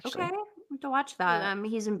 actually. Okay, I have to watch that.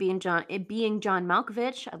 He's in Being John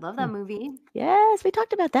Malkovich. I love that movie. Yes, we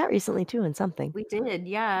talked about that recently too in something. We did,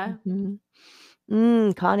 yeah.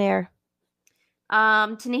 Con Air.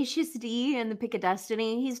 Tenacious D and The Pick of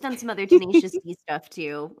Destiny. He's done some other Tenacious D stuff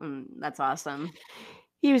too. That's awesome.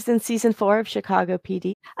 He was in season 4 of Chicago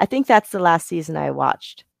PD. I think that's the last season I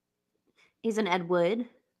watched. He's in Ed Wood.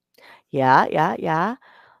 Yeah.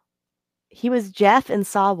 He was Jeff in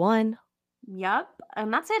Saw 1. Yep.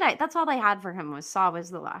 And that's it. That's all I had for him was Saw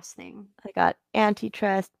was the last thing. I got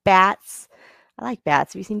Antitrust, Bats. I like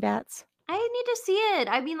Bats. Have you seen Bats? I need to see it.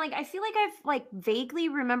 I mean, like, I feel like I've like vaguely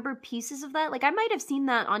remember pieces of that. Like, I might have seen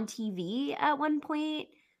that on TV at one point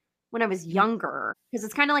when I was younger, because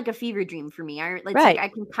it's kind of like a fever dream for me. Like I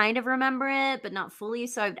can kind of remember it, but not fully.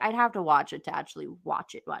 So I'd have to watch it to actually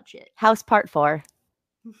watch it. House Part 4.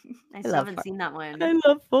 I still haven't seen that one. I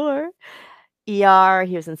love 4. ER.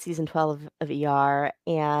 He was in season 12 of ER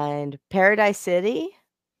and Paradise City.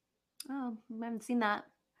 Oh, I haven't seen that.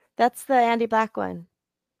 That's the Andy Black one.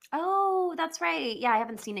 Oh, that's right. Yeah, I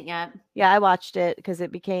haven't seen it yet. Yeah, I watched it because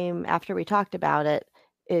it became, after we talked about it,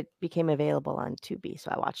 it became available on Tubi, so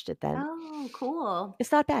I watched it then. Oh, cool.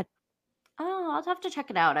 It's not bad. Oh, I'll have to check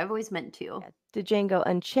it out. I've always meant to. Yeah, the Django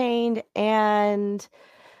Unchained, and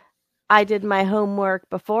I did my homework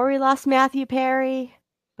before we lost Matthew Perry,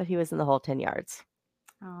 but he was in The Whole 10 Yards.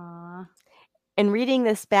 Aww. And reading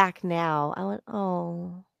this back now, I went,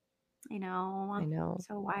 oh. I know. I know.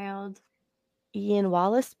 So wild. Ian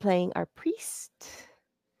Wallace playing our priest.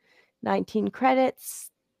 19 credits.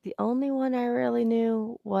 The only one I really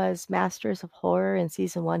knew was Masters of Horror in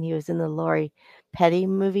season 1. He was in the Lori Petty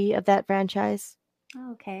movie of that franchise.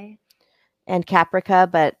 Oh, okay. And Caprica,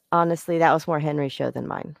 but honestly, that was more Henry's show than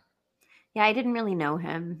mine. Yeah, I didn't really know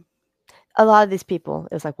him. A lot of these people,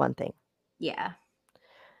 it was like one thing. Yeah.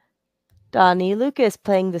 Donnie Lucas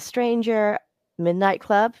playing the Stranger, Midnight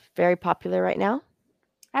Club, very popular right now.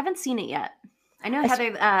 I haven't seen it yet. I know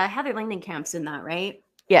Heather Langenkamp's in that, right?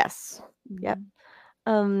 Yes. Yep.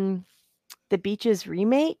 The Beaches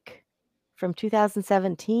remake from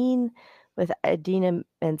 2017 with Idina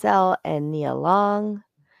Menzel and Nia Long.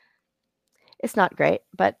 It's not great,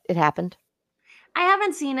 but it happened. I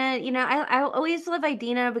haven't seen it. You know, I always love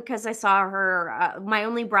Idina because I saw her. My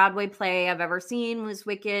only Broadway play I've ever seen was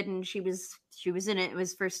Wicked, and she was in it. It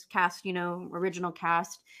was first cast, original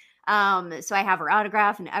cast. So I have her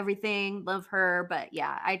autograph and everything. Love her, but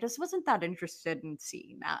yeah, I just wasn't that interested in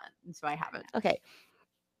seeing that, and so I haven't. Okay.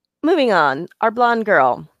 Moving on, our blonde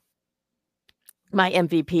girl, my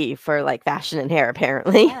MVP for like fashion and hair,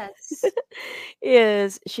 apparently, Yes.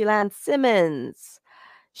 is Sheelan Simmons.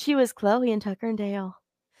 She was Chloe in Tucker and Dale.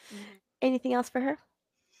 Mm-hmm. Anything else for her?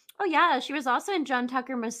 Oh yeah, she was also in John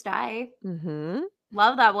Tucker Must Die. Mm-hmm.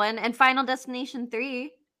 Love that one. And Final Destination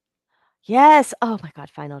 3. Yes. Oh my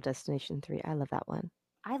God, Final Destination 3. I love that one.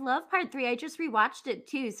 I love part 3. I just rewatched it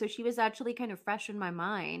too, so she was actually kind of fresh in my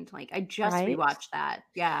mind. Like I just rewatched that.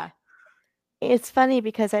 Yeah. It's funny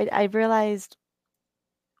because I realized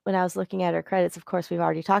when I was looking at her credits, of course, we've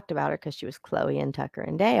already talked about her because she was Chloe in Tucker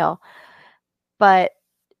and Dale, but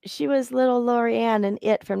she was little Lori Ann in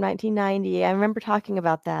It from 1990. I remember talking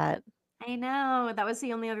about that. I know. That was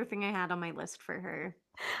the only other thing I had on my list for her.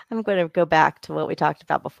 I'm going to go back to what we talked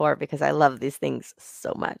about before because I love these things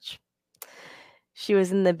so much. She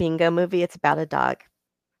was in the Bingo movie. It's about a dog.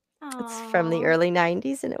 Aww. It's from the early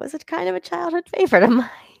 90s, and it was a kind of a childhood favorite of mine.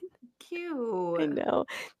 Cute. I know.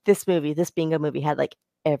 This Bingo movie had like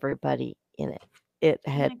everybody in it. It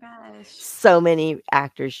had so many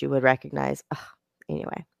actors you would recognize. Ugh.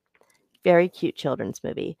 Anyway, very cute children's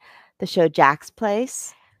movie. The show Jack's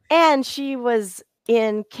Place. And she was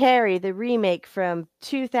in Carrie, the remake from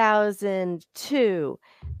 2002.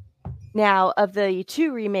 Now, of the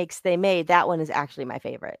 2 remakes they made, that one is actually my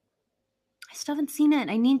favorite. I still haven't seen it.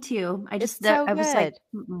 I need to. I just, I was like,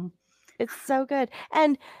 mm-mm. It's so good.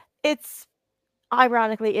 And it's,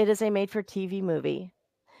 ironically, it is a made-for-TV movie.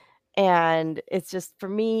 And it's just, for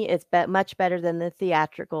me, it's much better than the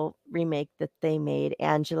theatrical remake that they made.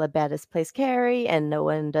 Angela Bettis plays Carrie, and no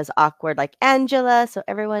one does awkward like Angela. So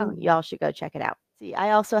everyone, y'all should go check it out. See,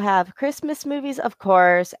 I also have Christmas movies, of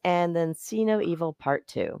course, and then See No Evil Part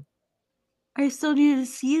 2. I still need to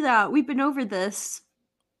see that. We've been over this.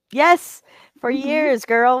 Yes, for years,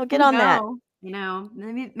 girl. Get on that. You know,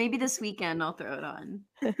 maybe this weekend I'll throw it on.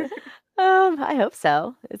 I hope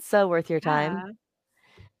so. It's so worth your time. Yeah.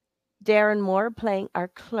 Darren Moore playing our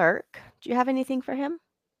clerk. Do you have anything for him?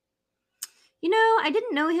 You know, I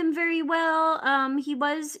didn't know him very well. He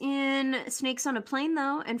was in Snakes on a Plane,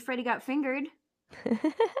 though, and Freddy Got Fingered.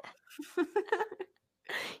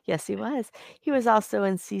 Yes, he was. He was also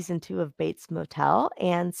in season 2 of Bates Motel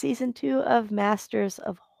and season 2 of Masters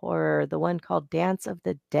of Horror, the one called Dance of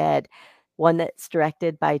the Dead, one that's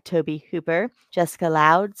directed by Toby Hooper. Jessica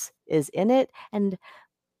Louds is in it, and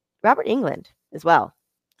Robert Englund as well.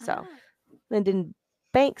 So, Lyndon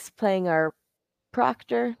Banks playing our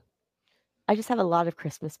proctor. I just have a lot of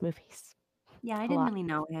Christmas movies. Yeah, I didn't really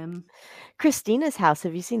know him. Christina's House.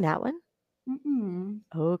 Have you seen that one? Mm-mm.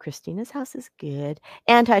 Oh, Christina's House is good.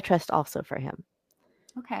 Antitrust also for him.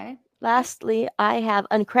 Okay. Lastly, I have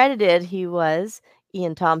uncredited. He was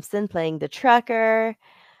Ian Thompson playing the trucker.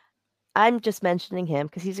 I'm just mentioning him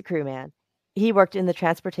because he's a crewman. He worked in the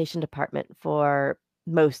transportation department for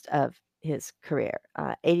most of his career.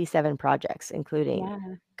 87 projects,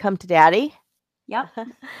 including Come to Daddy. Yep.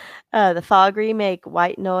 The Fog remake,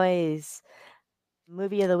 White Noise.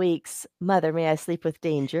 Movie of the Week's Mother, May I Sleep with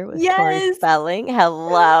Danger with Tori Spelling.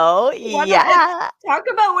 Hello. Yeah. Talk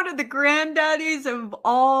about one of the granddaddies of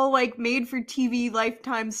all like made for TV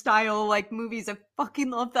Lifetime style like movies. I fucking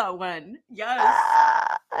love that one. Yes.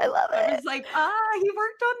 I love it. I was like, he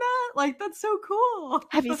worked on that. Like, that's so cool.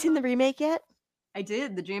 Have you seen the remake yet? I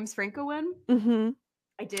did. The James Franco one? Mm-hmm.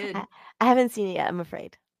 I did. I haven't seen it yet, I'm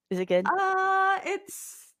afraid. Is it good?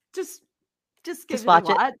 It's just give watch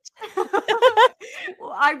it a watch.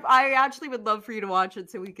 Well, I actually would love for you to watch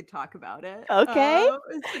it so we could talk about it. Okay.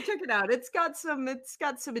 So check it out. It's got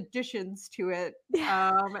some additions to it.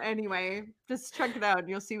 Anyway, just check it out and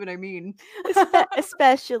you'll see what I mean.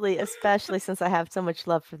 especially since I have so much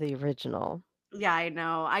love for the original. Yeah, I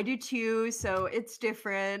know. I do too, so it's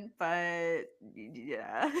different, but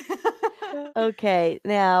yeah. Okay,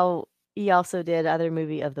 now he also did other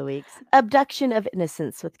movie of the weeks: Abduction of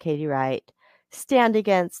Innocence with Katie Wright, Stand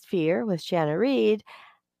Against Fear with Shanna Reed,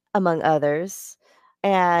 among others.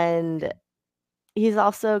 And he's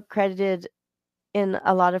also credited in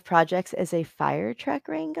a lot of projects as a fire truck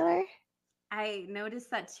wrangler. I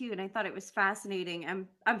noticed that too, and I thought it was fascinating.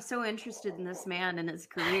 I'm so interested in this man and his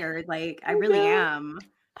career. Like, I really know. am.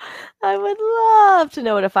 I would love to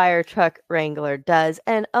know what a fire truck wrangler does.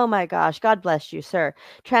 And oh my gosh, God bless you, sir.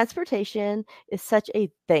 Transportation is such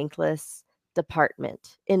a thankless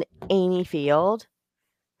department in any field.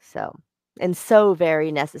 So, and so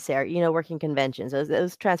very necessary. Working conventions,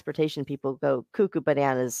 those transportation people go cuckoo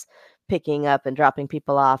bananas picking up and dropping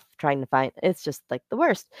people off, trying to find, it's just like the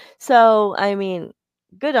worst. So, I mean,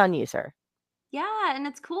 good on you, sir. Yeah, and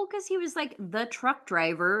it's cool because he was like the truck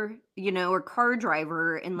driver, or car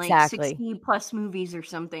driver in like Exactly. 60 plus movies or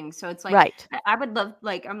something. So it's like Right. I would love,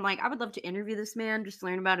 like, I'm like, I would love to interview this man, just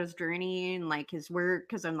learn about his journey and like his work,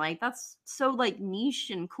 because I'm like, that's so like niche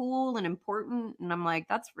and cool and important. And I'm like,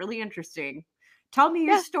 that's really interesting. Tell me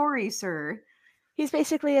your Yeah. story, sir. He's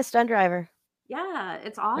basically a stunt driver, Yeah,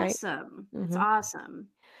 it's right? awesome. It's Mhm. awesome.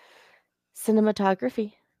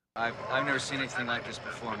 Cinematography. I've never seen anything like this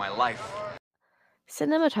before in my life.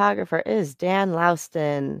 Cinematographer is Dan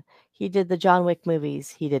Louston. He did the John Wick movies.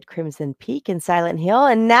 He did Crimson Peak and Silent Hill,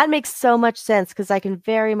 and that makes so much sense because I can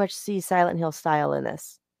very much see Silent Hill style in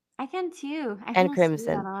this. I can too. I And think I see that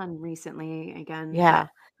Crimson. on recently again, Yeah.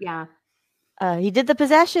 but yeah. He did The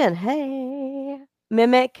Possession. Hey.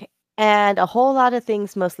 Mimic, and a whole lot of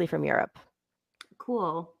things mostly from Europe.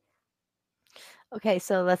 Cool. Okay,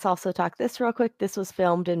 so let's also talk this real quick. This was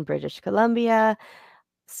filmed in British Columbia,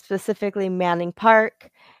 specifically Manning Park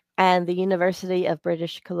and the University of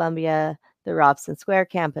British Columbia, the Robson Square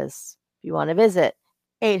campus. If you want to visit,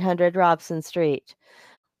 800 Robson Street.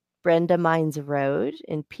 Brenda Mines Road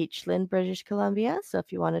in Peachland, British Columbia. So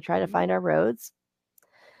if you want to try to find our roads,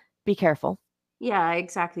 be careful. Yeah,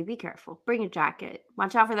 exactly. Be careful. Bring a jacket.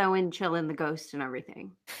 Watch out for that wind chill and the ghost and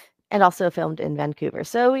everything. And also filmed in Vancouver.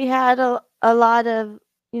 So we had a lot of,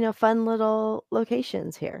 fun little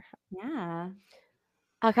locations here. Yeah.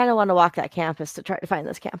 I kind of want to walk that campus to try to find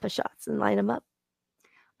those campus shots and line them up.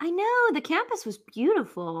 I know. The campus was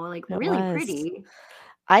beautiful, like It really was. pretty.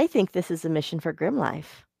 I think this is a mission for Grim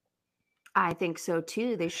Life. I think so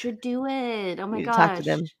too. They should do it. Oh my You talk to gosh.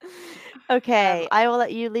 them. Okay, I will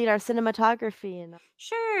let you lead our cinematography. And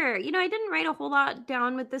Sure. I didn't write a whole lot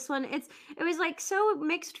down with this one. It was like so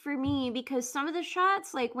mixed for me because some of the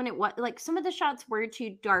shots, like when it was like some of the shots were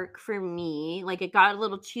too dark for me. Like it got a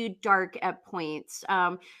little too dark at points.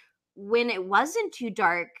 When it wasn't too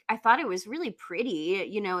dark, I thought it was really pretty.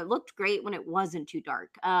 It looked great when it wasn't too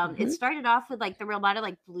dark. It started off with like there were a lot of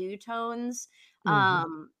like blue tones,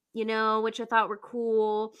 which I thought were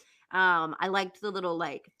cool. I liked the little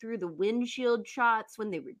like through the windshield shots when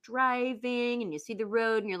they were driving and you see the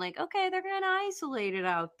road and you're like, okay, they're kind of isolated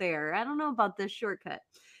out there. I don't know about this shortcut.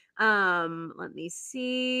 Let me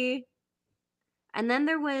see. And then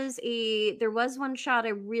there was one shot I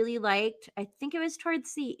really liked. I think it was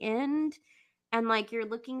towards the end, and like you're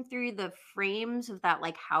looking through the frames of that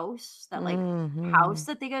like house, that like house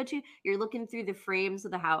that they go to. You're looking through the frames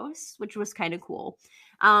of the house, which was kind of cool.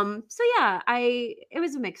 So yeah, it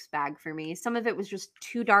was a mixed bag for me. Some of it was just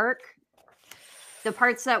too dark. The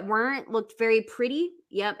parts that weren't looked very pretty.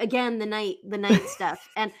 Yep. Again, the night stuff.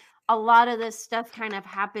 And a lot of this stuff kind of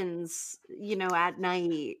happens, at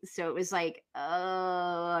night. So it was like,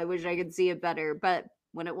 oh, I wish I could see it better. But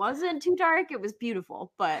when it wasn't too dark, it was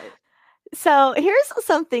beautiful. But so here's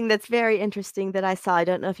something that's very interesting that I saw. I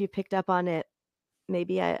don't know if you picked up on it.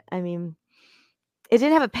 Maybe I mean, it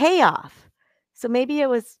didn't have a payoff. So maybe it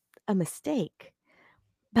was a mistake.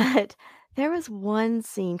 But there was one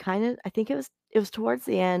scene I think it was towards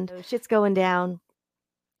the end. Shit's going down.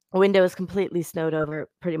 Window is completely snowed over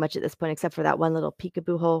pretty much at this point, except for that one little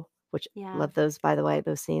peekaboo hole, which yeah, love those, by the way,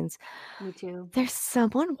 those scenes. me too. There's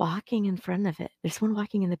someone walking in front of it. There's someone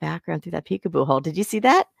walking in the background through that peekaboo hole. Did you see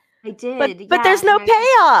that? I did. But Yeah, there's no and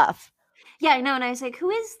payoff. Yeah, I know. And I was like, who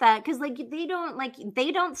is that? Because like they don't like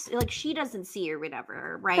she doesn't see or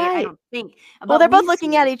whatever, right? I Right. don't think. Well, But they're both we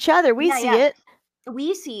looking see at it. each other. We Yeah, see yeah. it.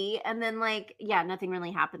 We see, and then like, yeah, nothing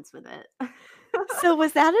really happens with it. So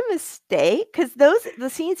was that a mistake? Because the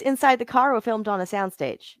scenes inside the car were filmed on a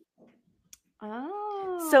soundstage.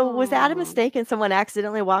 Oh. So was that a mistake and someone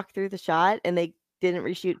accidentally walked through the shot and they couldn't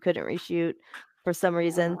reshoot for some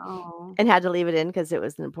reason Oh. and had to leave it in because it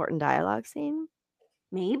was an important dialogue scene?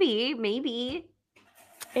 Maybe.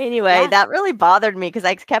 Anyway, Yeah. that really bothered me because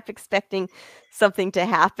I kept expecting something to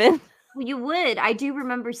happen. Well, you would. I do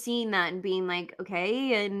remember seeing that and being like,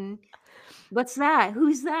 okay, and what's that?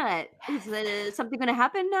 Who's that? Is something going to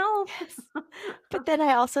happen now? But then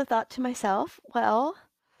I also thought to myself, well,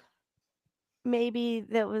 maybe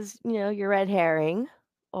that was, your red herring,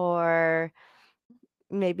 or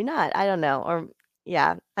maybe not. I don't know. Or,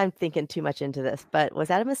 yeah, I'm thinking too much into this, but was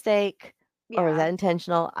that a mistake or was Yeah. that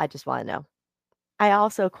intentional? I just want to know. I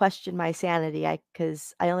also questioned my sanity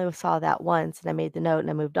because I only saw that once and I made the note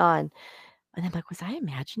and I moved on. And I'm like, was I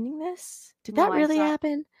imagining this? Did No, that really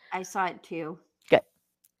happen? I saw it too. Good.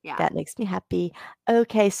 Yeah. That makes me happy.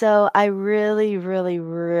 Okay, so I really, really,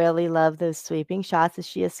 really love those sweeping shots as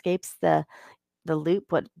she escapes the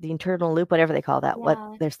loop, the internal loop, whatever they call that, what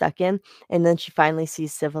Yeah. they're stuck in, and then she finally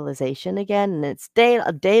sees civilization again, and it's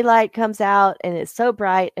daylight comes out, and it's so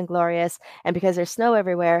bright and glorious, and because there's snow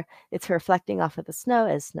everywhere, it's reflecting off of the snow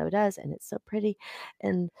as snow does, and it's so pretty,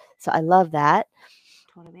 and so I love that.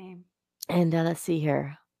 Totally. And let's see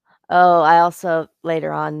here. Oh, I also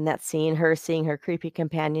later on in that scene, her seeing her creepy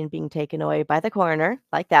companion being taken away by the coroner,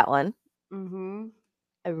 like that one. Mm-hmm.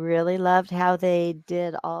 I really loved how they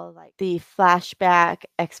did all like the flashback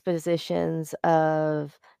expositions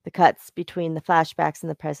of the cuts between the flashbacks and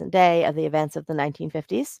the present day of the events of the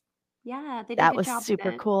 1950s. Yeah, they did a That good was job with super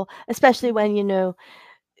it. cool, especially when,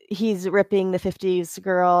 he's ripping the 50s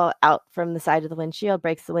girl out from the side of the windshield,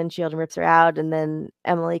 breaks the windshield and rips her out, and then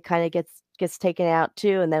Emily kind of gets taken out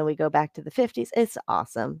too, and then we go back to the 50s. It's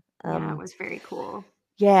awesome. Yeah, it was very cool.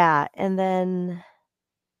 Yeah, and then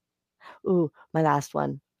my last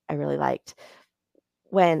one I really liked.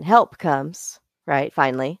 When help comes, right,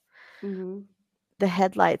 finally, Mm-hmm. the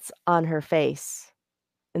headlights on her face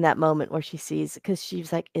in that moment where she sees, because she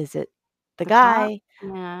was like, "Is it the The cop? guy?"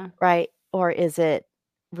 Yeah. Right? Or is it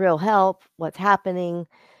real help? What's happening?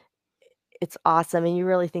 It's awesome, and you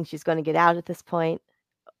really think she's gonna get out at this point,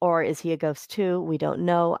 or is he a ghost too? We don't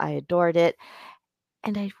know. I adored it,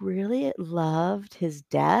 and I really loved his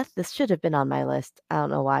death. This should have been on my list. I don't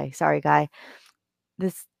know why. Sorry, guy.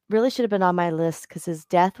 This really should have been on my list because his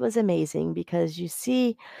death was amazing because you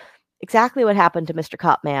see exactly what happened to Mr.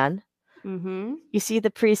 Cop Man. Mm-hmm. You see the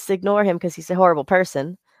priests ignore him because he's a horrible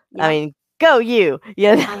person. I Yep. mean, go you! You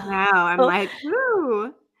I know. I'm know? like,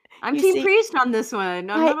 woo. I'm You Team see Priest on this one.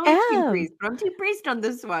 I'm I not always Team am. Priest, but I'm Team Priest on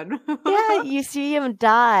this one. Yeah, you see him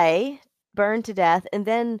die, burned to death, and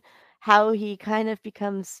then how he kind of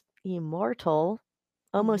becomes immortal,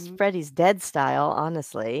 almost Mhm. Freddy's Dead style,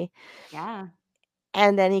 honestly. Yeah.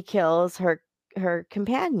 And then he kills her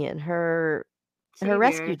companion, her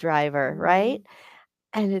rescue Savior. driver, right? Mhm.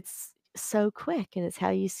 And it's so quick, and it's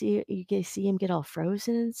how see him get all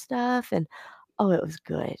frozen and stuff, and oh, it was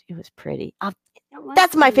good. It was pretty. That was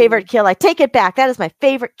That's my favorite pretty. kill. I take it back. That is my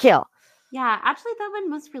favorite kill. Yeah, actually that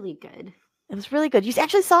one was really good. It was really good. You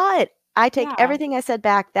actually saw it. I take Yeah. everything I said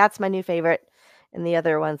back. That's my new favorite, and the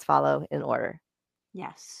other ones follow in order.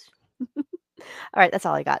 Yes. All right, that's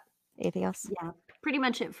all I got. Anything else? Yeah, pretty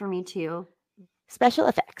much it for me too. Special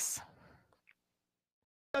effects.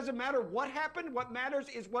 Doesn't matter what happened. What matters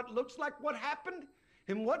is what looks like what happened.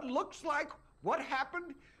 And what looks like what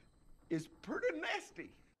happened is pretty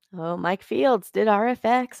nasty. Oh, Mike Fields did our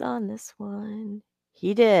effects on this one.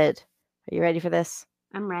 He did. Are you ready for this?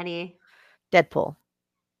 I'm ready. Deadpool.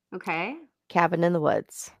 Okay. Cabin in the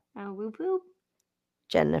Woods. Oh, whoop whoop.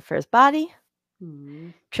 Jennifer's Body. Hmm.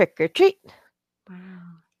 Trick or Treat. Wow.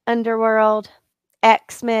 Underworld.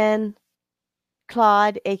 X-Men.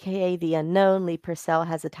 Claude, aka the Unknown. Lee Purcell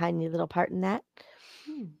has a tiny little part in that.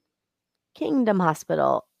 Kingdom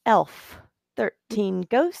Hospital. Elf. 13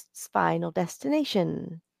 Ghosts. Final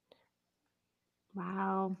Destination.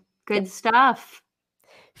 Wow. Good stuff.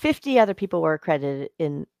 50 other people were credited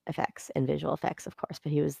in effects and visual effects, of course,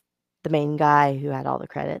 but he was the main guy who had all the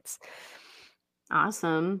credits.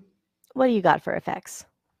 Awesome. What do you got for effects?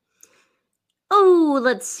 Oh,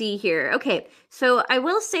 let's see here. Okay, so I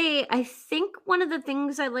will say I think one of the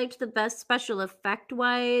things I liked the best special effect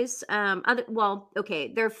wise,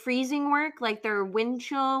 their freezing work, like their wind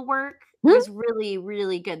chill work, was really,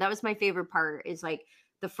 really good. That was my favorite part. Is like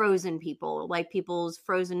the frozen people, like people's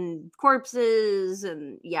frozen corpses,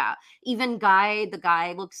 and yeah, even the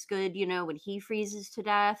guy looks good. When he freezes to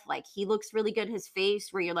death, like he looks really good. His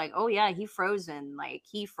face, where you're like, oh yeah, he frozen, like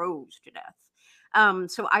he froze to death.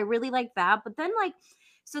 So I really like that. But then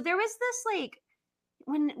so there was this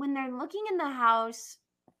when they're looking in the house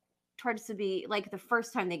towards the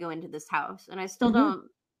first time they go into this house, and I still don't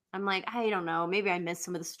I'm like, I don't know. Maybe I missed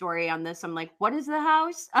some of the story on this. I'm like, what is the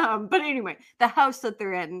house? But anyway, the house that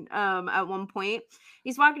they're in, at one point,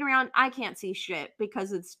 he's walking around. I can't see shit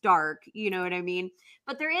because it's dark. You know what I mean?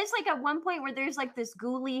 But there is like at one point where there's like this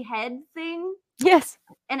ghouly head thing. Yes.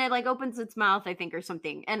 And it like opens its mouth, I think, or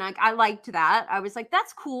something. And like I liked that. I was like,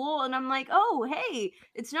 that's cool. And I'm like, oh, hey,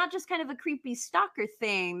 it's not just kind of a creepy stalker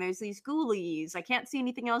thing. There's these ghoulies. I can't see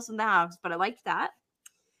anything else in the house, but I liked that.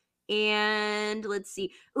 And let's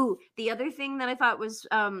see. Ooh, the other thing that I thought was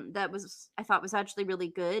actually really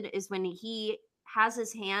good is when he has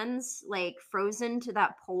his hands like frozen to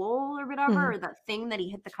that pole or whatever, Mhm. or that thing that he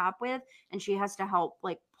hit the cop with, and she has to help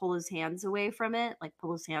like pull his hands away from it, like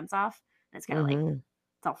pull his hands off. And it's kind of like Mhm.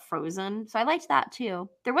 it's all frozen. So I liked that too.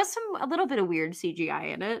 There was a little bit of weird CGI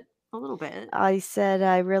in it. A little bit. I said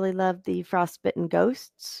I really loved the frostbitten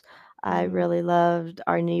ghosts. I Mhm. really loved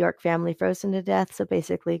our New York family frozen to death. So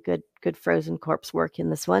basically, good frozen corpse work in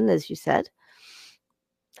this one, as you said.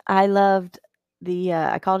 I loved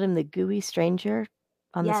I called him the gooey stranger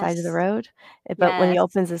on the side of the Yes. road. But when he Yes.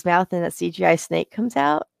 opens his mouth and that CGI snake comes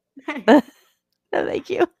out, no, thank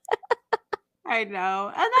you. I know.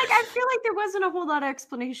 And like I feel like there wasn't a whole lot of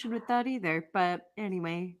explanation with that either. But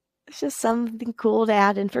anyway. It's just something cool to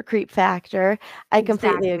add in for creep factor. I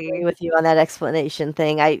completely agree Exactly. with you on that explanation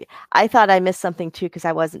thing. I thought I missed something too because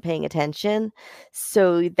I wasn't paying attention.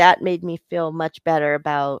 So that made me feel much better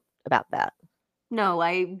about that. No,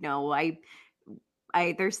 I know. I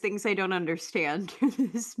there's things I don't understand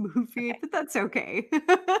in this movie, but that's okay.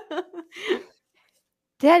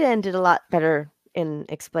 Dead End did a lot better in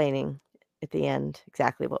explaining at the end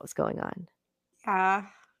exactly what was going on. Yeah.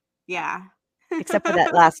 Yeah. Except for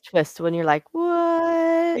that last twist when you're like,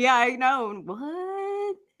 "What?" Yeah, I know.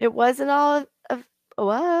 What? It wasn't all of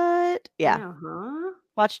what? Yeah. Uh-huh.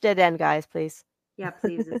 Watch Dead End, guys, please. Yeah,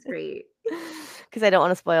 please. It's great. Because I don't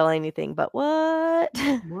wanna spoil anything, but what?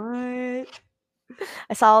 What?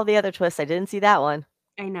 I saw all the other twists, I didn't see that one.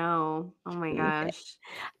 I know. Oh my Okay. gosh.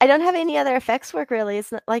 I don't have any other effects work really,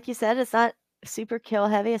 it's not like you said, it's not super kill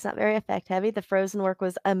heavy, it's not very effect heavy, the frozen work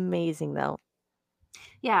was amazing, though.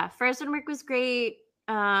 Yeah, Frozen work was great.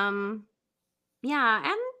 Yeah,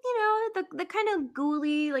 and the kind of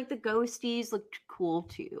ghouly, like the ghosties looked cool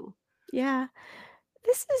too. Yeah.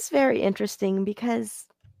 This is very interesting because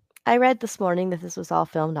I read this morning that this was all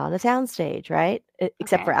filmed on a soundstage, right?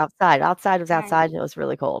 Except for Okay. outside. Outside was outside Right. and it was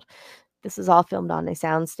really cold. This is all filmed on a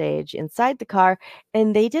soundstage inside the car,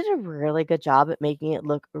 and they did a really good job at making it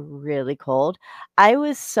look really cold. I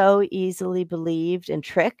was so easily believed and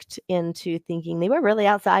tricked into thinking they were really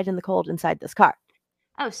outside in the cold inside this car.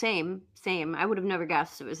 Oh, same, same. I would have never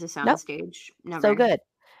guessed it was a Nope. soundstage. So Never. good.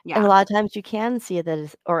 And a Yeah. lot of times you can see that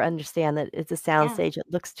it's or understand that it's a Yeah. soundstage.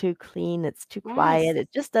 It looks too clean, it's too Yes. quiet.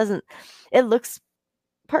 It just doesn't it looks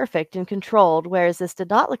perfect and controlled, whereas this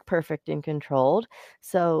did not look perfect and controlled.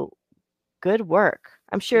 So, good work.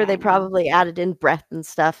 I'm sure Yeah, they I know. probably added in breath and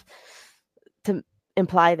stuff to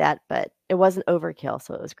imply that, but it wasn't overkill,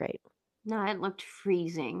 so it was great. No, it looked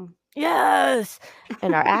freezing. Yes!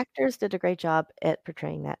 And our actors did a great job at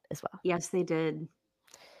portraying that as well. Yes, they did.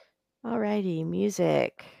 Alrighty,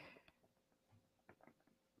 music.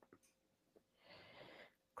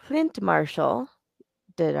 Clint Marshall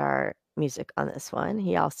did our music on this one.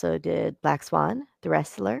 He also did Black Swan, The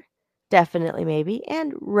Wrestler, Definitely Maybe,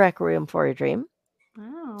 and Requiem for a Dream.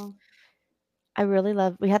 Oh.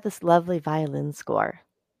 We had this lovely violin score.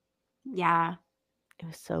 Yeah. It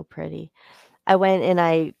was so pretty. I went and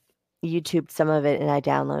I YouTubed some of it and I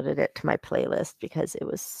downloaded it to my playlist because it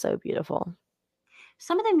was so beautiful.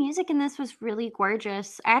 Some of the music in this was really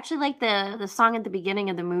gorgeous. I actually like the song at the beginning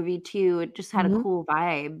of the movie too. It just had a Mhm. cool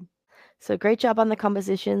vibe. So great job on the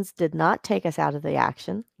compositions. Did not take us out of the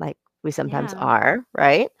action like we sometimes Yeah. are,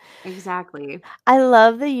 right? Exactly. I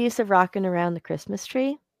love the use of Rockin' Around the Christmas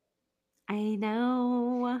Tree. I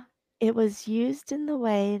know. It was used in the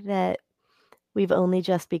way that We've Only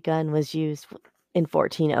Just Begun was used in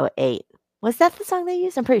 1408. Was that the song they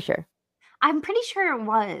used? I'm pretty sure. I'm pretty sure it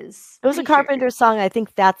was. It was a Pretty sure. Carpenter song, I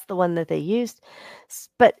think that's the one that they used,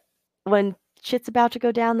 but when shit's about to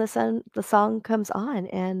go down, the song comes on,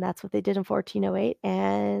 and that's what they did in 1408,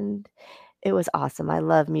 and it was awesome. I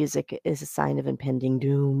love music is a sign of impending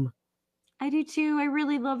doom. I do too. I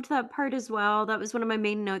really loved that part as well. That was one of my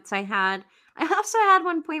main notes I had. I also had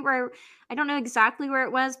one point where I don't know exactly where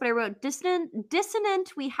it was, but I wrote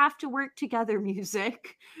dissonant, we have to work together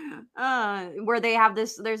music. Where they have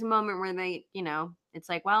there's a moment where they, it's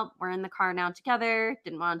like, well, we're in the car now together,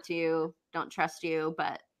 didn't want to, don't trust you,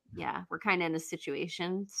 but yeah, we're kind of in a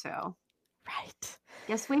situation, so Right.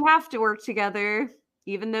 guess we have to work together,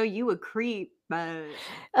 even though you a creep, but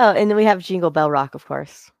Oh, and then we have Jingle Bell Rock, of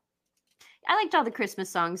course. I liked all the Christmas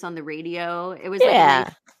songs on the radio. It was like a Yeah.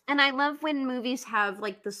 nice, and I love when movies have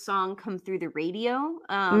like the song come through the radio,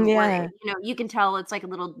 where Yeah. you can tell it's like a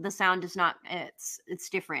little. The sound is not. It's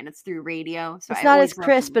different. It's through radio, so It's I not as always love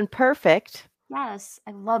crisp and perfect. Yes,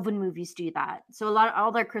 I love when movies do that. So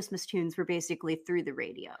all their Christmas tunes were basically through the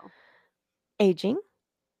radio. Aging.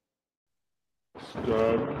 Stand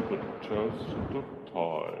the test of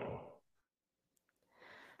time.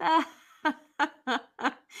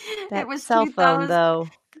 That It was cell phone, 2000. though.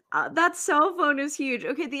 That cell phone is huge.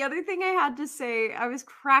 Okay, the other thing I had to say, I was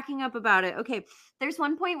cracking up about it. Okay, there's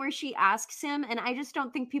one point where she asks him, and I just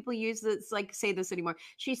don't think people use this, like, say this anymore.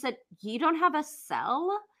 She said, "You don't have a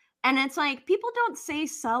cell?" And it's like, people don't say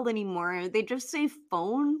cell anymore. They just say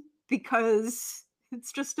phone because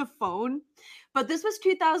it's just a phone. But this was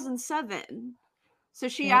 2007. So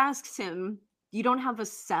she Yep. asks him, "You don't have a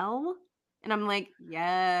cell?" And I'm like,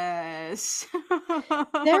 "Yes."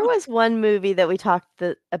 There was one movie that we talked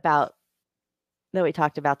about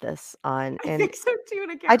this on, I and think so too,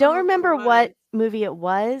 and I can't I don't remember remember what what. movie it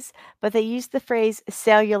was, but they used the phrase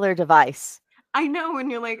cellular device. I know, and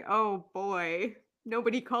you're like, "Oh boy,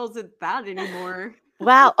 nobody calls it that anymore."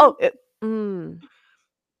 Wow. Oh,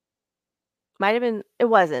 might have been. It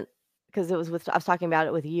wasn't, because I was talking about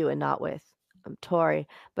it with you and not with Tori.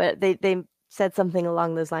 But they said something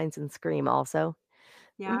along those lines in Scream also.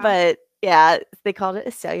 Yeah. But yeah, they called it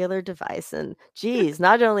a cellular device. And geez,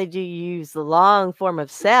 not only do you use the long form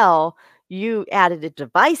of cell, you added a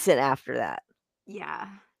device in after that. Yeah.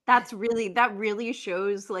 That really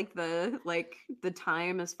shows like the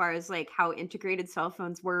time as far as like how integrated cell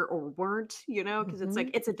phones were or weren't, because it's like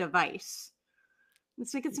Mhm. it's a device.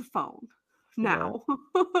 It's like it's a phone Yeah. now.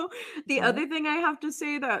 The Yeah. other thing I have to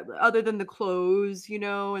say, that other than the clothes,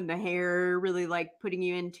 and the hair really like putting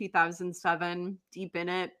you in 2007 deep in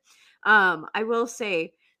it, I will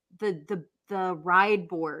say the ride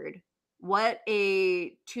board. What a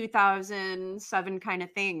 2007 kind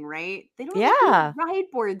of thing, right? They don't even Yeah. do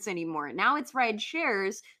ride boards anymore. Now it's ride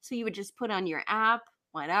shares, so you would just put on your app,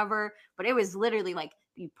 whatever. But it was literally like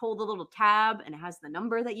you pull the little tab and it has the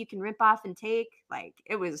number that you can rip off and take. Like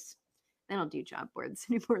it was. They don't do job boards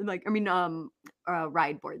anymore.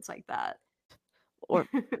 Ride boards like that. Or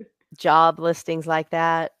job listings like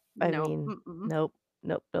that. I No. mean, Mm-mm.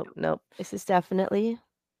 nope. This is definitely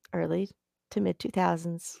early to mid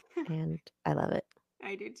 2000s, and I love it.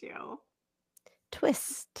 I do too. You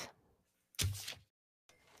Twist.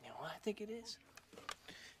 know what I think it is?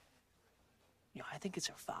 I think it's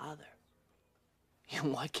her father.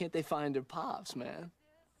 Why can't they find her pops, man?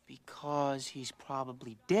 Because he's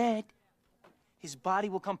probably dead. His body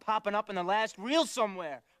will come popping up in the last reel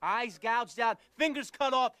somewhere. Eyes gouged out, fingers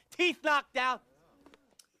cut off, teeth knocked out.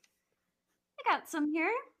 I got some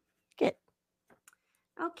here. Good.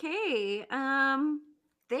 Okay.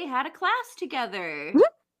 They had a class together.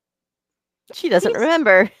 She doesn't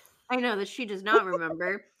remember. I know that she does not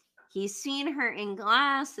remember. He's seen her in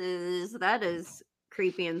glasses. That is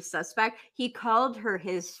creepy and suspect. He called her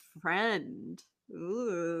his friend.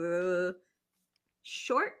 Ooh.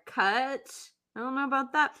 Shortcut. I don't know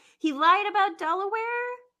about that. He lied about Delaware.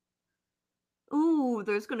 Ooh,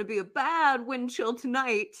 there's going to be a bad wind chill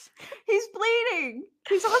tonight. He's bleeding.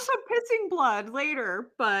 He's also pissing blood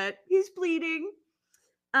later, but he's bleeding.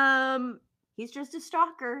 He's just a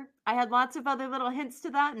stalker. I had lots of other little hints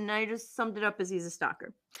to that, and I just summed it up as he's a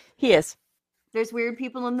stalker. He is. There's weird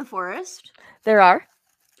people in the forest. There are.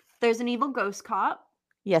 There's an evil ghost cop.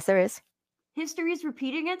 Yes, there is. History is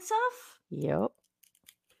repeating itself. Yep.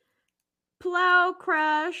 Plow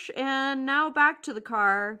crash, and now back to the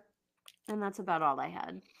car. And that's about all I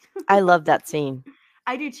had. I love that scene.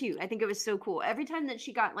 I do too. I think it was so cool. Every time that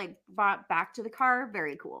she got like brought back to the car,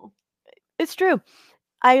 very cool. It's true.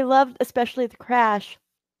 I loved especially the crash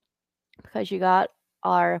because you got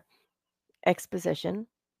our exposition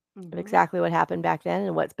of exactly what happened back then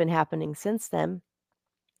and what's been happening since then.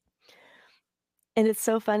 And it's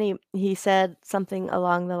so funny. He said something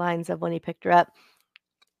along the lines of when he picked her up,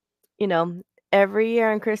 every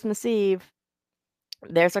year on Christmas Eve,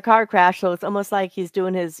 there's a car crash. So it's almost like he's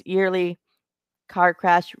doing his yearly car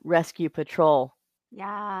crash rescue patrol.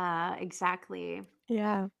 Yeah, exactly.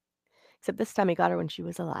 Yeah. Except this time he got her when she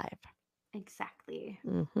was alive. Exactly.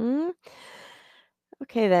 Mm-hmm.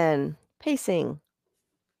 Okay, then. Pacing.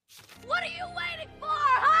 What are you waiting for,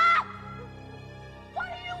 huh? What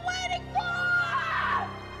are you waiting for?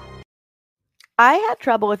 I had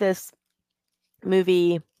trouble with this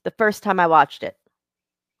movie the first time I watched it.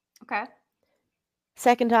 Okay.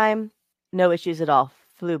 Second time, no issues at all.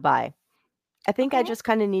 Flew by. I think I Okay. just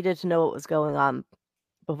kind of needed to know what was going on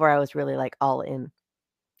before I was really like all in.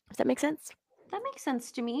 Does that make sense? That makes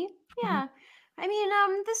sense to me. Mhm. Yeah. I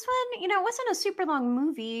mean, this one, it wasn't a super long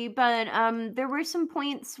movie, but there were some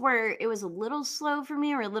points where it was a little slow for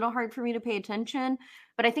me or a little hard for me to pay attention.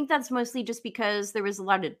 But I think that's mostly just because there was a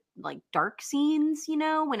lot of like dark scenes,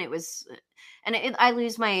 when it was, and I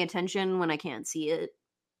lose my attention when I can't see it.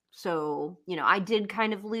 So, I did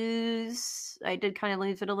kind of lose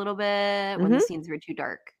it a little bit when the Mhm. scenes were too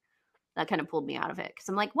dark. That kind of pulled me out of it because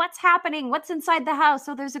I'm like, what's happening? What's inside the house?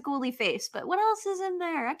 Oh, there's a ghoulie face, but what else is in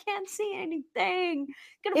there? I can't see anything.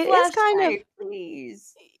 Get a It is kind of flashlight,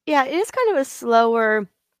 please. Yeah, it is kind of a slower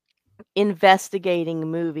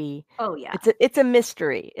investigating movie. Oh yeah. It's a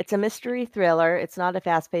mystery. It's a mystery thriller. It's not a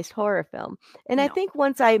fast-paced horror film. And I No. think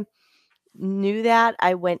once I knew that,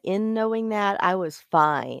 I went in knowing that, I was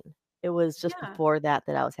fine. It was just Yeah, before that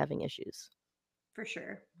I was having issues. for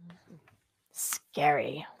sure.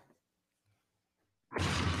 Scary.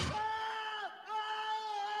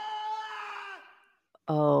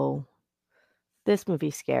 Oh, this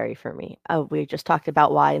movie's scary for me. We just talked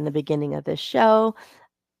about why in the beginning of this show.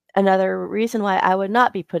 Another reason why I would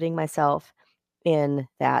not be putting myself in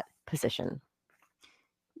that position.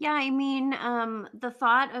 Yeah, I mean, the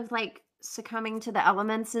thought of like succumbing to the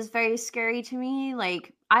elements is very scary to me.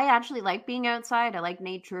 Like, I actually like being outside. I like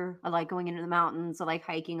nature. I like going into the mountains. I like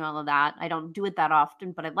hiking, all of that. I don't do it that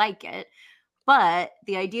often, but I like it. But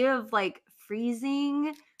the idea of like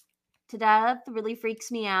freezing to death really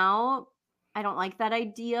freaks me out. I don't like that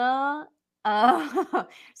idea.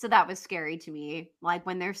 So that was scary to me. Like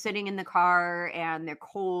when they're sitting in the car and they're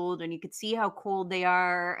cold and you could see how cold they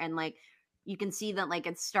are and like you can see that like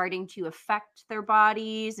it's starting to affect their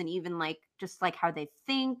bodies and even like just like how they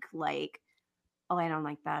think like oh I don't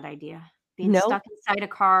like that idea. Being No. stuck inside a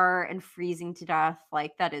car and freezing to death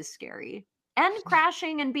like that is scary. And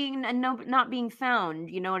crashing and being and no not being found,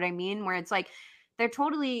 you know what I mean? Where it's like they're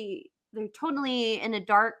totally in a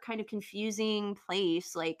dark kind of confusing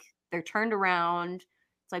place like they're turned around.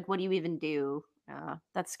 It's like what do you even do?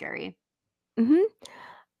 That's scary. Mhm.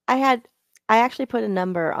 I had I actually put a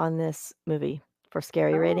number on this movie for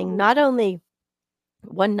scary rating. Oh. Not only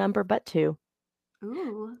one number, but two.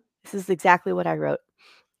 Ooh. This is exactly what I wrote.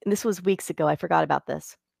 And this was weeks ago. I forgot about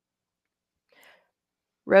this.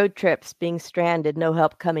 Road trips, being stranded, no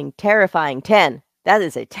help coming, terrifying. 10. That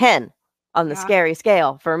is a 10 on the Yeah. scary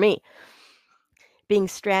scale for me. Being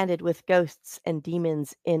stranded with ghosts and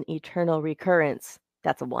demons in eternal recurrence.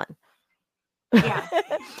 That's a 1. Yeah.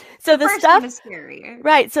 So The the first one stuff is scarier.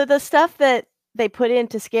 Right, so the stuff that they put in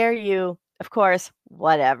to scare you, of course,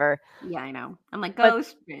 whatever. Yeah, I know. I'm like But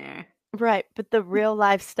ghost. Yeah. Right, but the real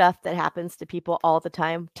life stuff that happens to people all the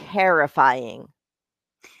time, terrifying.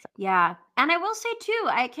 Yeah. And I will say too,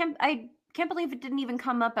 I can't believe it didn't even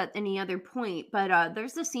come up at any other point, but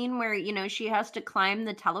there's the scene where, she has to climb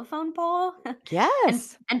the telephone pole and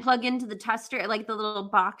Yes. plug into the tester, like the little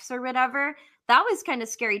box or whatever. That was kind of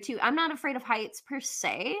scary too. I'm not afraid of heights per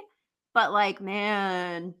se, but like,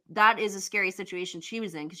 man, that is a scary situation she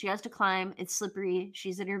was in because she has to climb. It's slippery.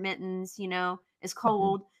 She's in her mittens, it's Mhm.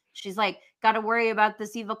 cold. She's like, got to worry about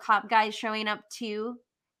this evil cop guy showing up too.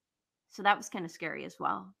 So that was kind of scary as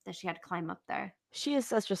well, that she had to climb up there. She is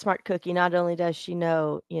such a smart cookie. Not only does she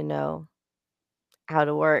know, how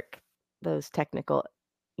to work those technical,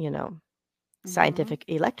 you know, Mhm. scientific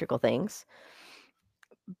electrical things,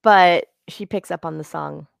 but she picks up on the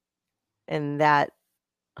song and that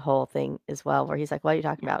whole thing as well, where he's like, "What are you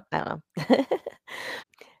talking Yeah. about?" I don't know.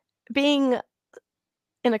 Being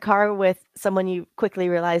in a car with someone you quickly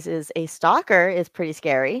realize is a stalker is pretty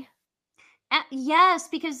scary. Yes,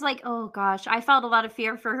 because like, oh gosh, I felt a lot of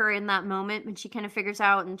fear for her in that moment when she kind of figures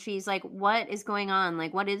out and she's like, "What is going on?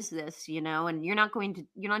 Like, what is this?" And you're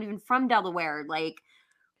not even from Delaware. Like,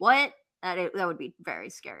 what? That would be very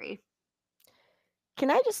scary.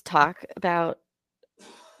 Can I just talk about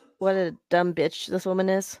what a dumb bitch this woman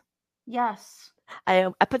is? Yes.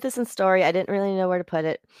 I put this in story. I didn't really know where to put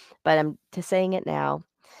it, but I'm to saying it now.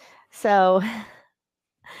 So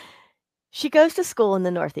she goes to school in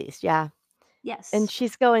the Northeast, yeah, and Yes.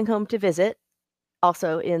 she's going home to visit,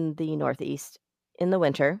 also in the Northeast in the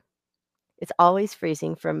winter. It's always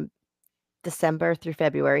freezing from December through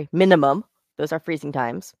February, minimum. Those are freezing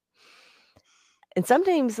times. And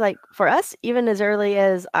sometimes, like for us, even as early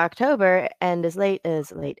as October and as late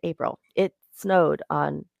as late April. It snowed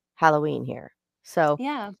on Halloween here. So,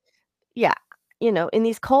 Yeah. yeah, in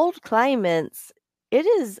these cold climates, it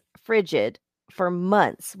is frigid for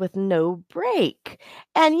months with no break.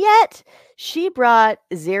 And yet, she brought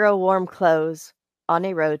 0 warm clothes on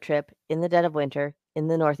a road trip in the dead of winter in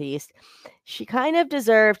the Northeast, she kind of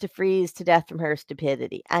deserved to freeze to death from her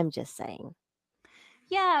stupidity. I'm just saying.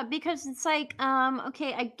 Yeah, because it's like,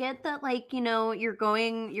 okay, I get that, like, you're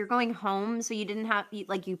going home, so you didn't have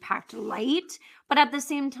you packed light, but at the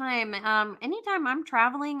same time, anytime I'm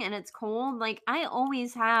traveling and it's cold, like I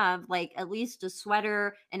always have like at least a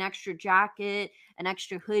sweater, an extra jacket, an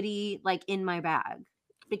extra hoodie, like in my bag,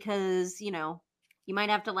 because you might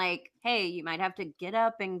have to you might have to get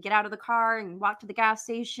up and get out of the car and walk to the gas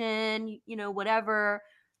station, whatever.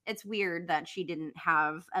 It's weird that she didn't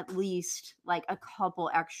have at least like a couple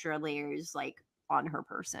extra layers like on her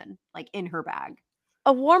person, like in her bag.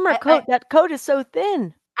 A warmer coat. That coat is so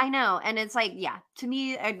thin. I know. And it's like, yeah, to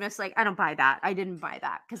me, I'm just like, I don't buy that. I didn't buy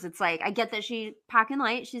that. Because it's like, I get that she's packing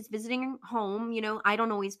light. She's visiting home. I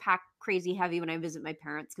don't always pack crazy heavy when I visit my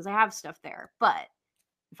parents because I have stuff there. But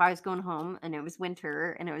if I was going home and it was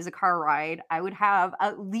winter and it was a car ride, I would have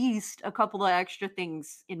at least a couple of extra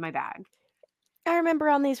things in my bag. I remember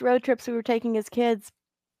on these road trips we were taking as kids,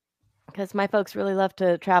 because my folks really love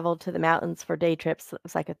to travel to the mountains for day trips. It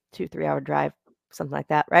was like a 2-3 hour drive, something like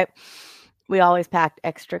that, right? We always packed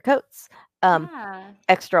extra coats,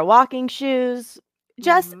 extra walking shoes,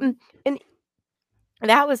 and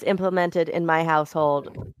that was implemented in my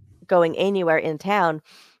household going anywhere in town.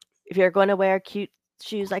 If you're going to wear cute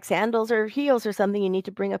shoes like sandals or heels or something, you need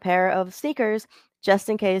to bring a pair of sneakers just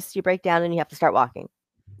in case you break down and you have to start walking.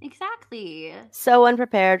 Exactly. So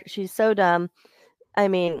unprepared. She's so dumb. I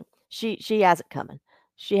mean, she has it coming.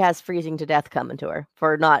 She has freezing to death coming to her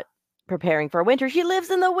for not preparing for winter. She lives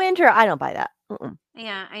in the winter. I don't buy that.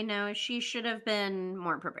 Yeah, I know. She should have been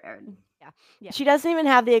more prepared. Yeah. She doesn't even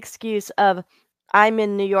have the excuse of, I'm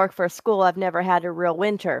in New York for school. I've never had a real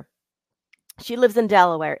winter. She lives in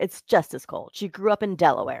Delaware. It's just as cold. She grew up in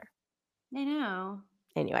Delaware. I know.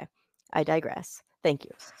 Anyway, I digress. Thank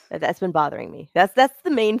you. That's been bothering me. That's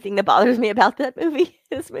the main thing that bothers me about that movie.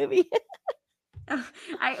 This movie.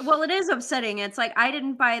 Well, it is upsetting. It's like I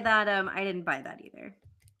didn't buy that. I didn't buy that either.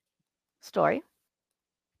 Story.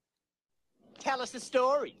 Tell us the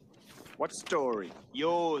story. What story?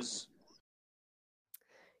 Yours.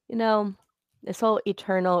 This whole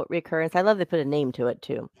eternal recurrence. I love they put a name to it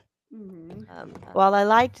too. Mm-hmm. While I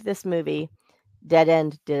liked this movie, Dead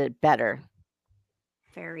End did it better.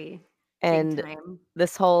 Very. And big time.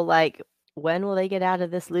 This whole when will they get out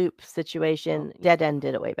of this loop situation? Dead End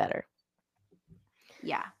did it way better.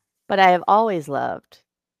 Yeah. But I have always loved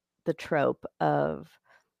the trope of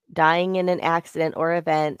dying in an accident or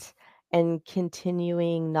event and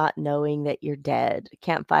continuing not knowing that you're dead.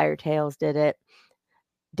 Campfire Tales did it.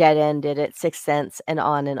 Dead End did it. Sixth Sense, and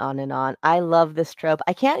on and on and on. I love this trope.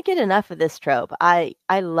 I can't get enough of this trope. I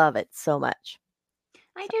love it so much.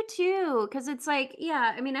 I do too, because it's like,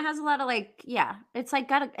 yeah, I mean, it has a lot of it's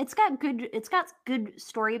like it's got good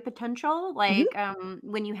story potential,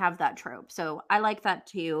 when you have that trope. So I like that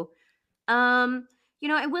too. I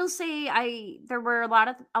will say there were a lot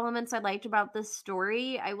of elements I liked about this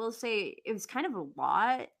story. I will say it was kind of a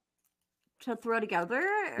lot to throw together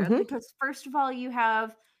because first of all, you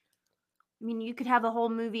could have a whole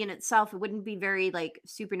movie in itself. It wouldn't be very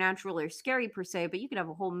supernatural or scary per se, but you could have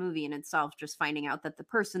a whole movie in itself just finding out that the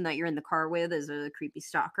person that you're in the car with is a creepy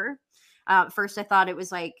stalker. First, I thought it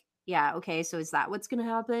was yeah, okay, so is that what's going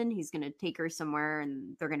to happen? He's going to take her somewhere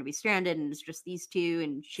and they're going to be stranded and it's just these two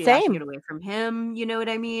and she has to get away from him. You know what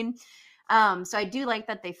I mean? So I do like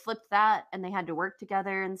that they flipped that and they had to work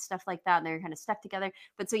together and stuff like that. And they're kind of stuck together.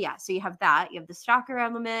 But so you have that. You have the stalker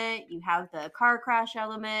element. You have the car crash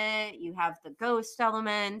element. You have the ghost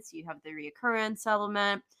elements. You have the reoccurrence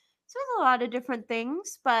element. So there's a lot of different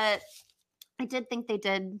things. But I did think I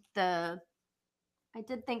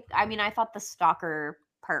thought the stalker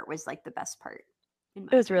part was the best part.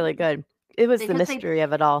 It was really good. It was the mystery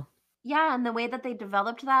of it all. Yeah, and the way that they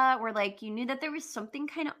developed that, where you knew that there was something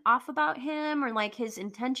kind of off about him or his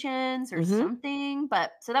intentions or something.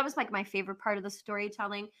 But so that was my favorite part of the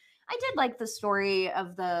storytelling. I did like the story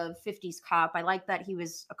of the 50s cop. I like that he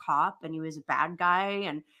was a cop and he was a bad guy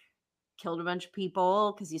and killed a bunch of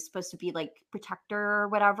people because he's supposed to be protector or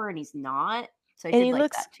whatever, and he's not. So I did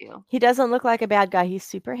like that too. He doesn't look like a bad guy. He's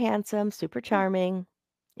super handsome, super charming.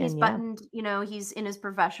 He's buttoned, he's in his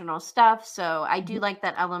professional stuff. So I do like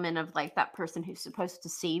that element of that person who's supposed to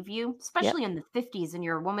save you, especially in the 50s, and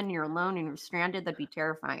you're a woman, you're alone, and you're stranded. That'd be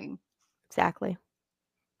terrifying. Exactly.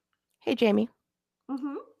 Hey, Jamie.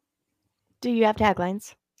 Mm-hmm. Do you have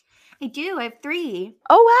taglines? I do. I have 3.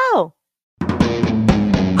 Oh, wow.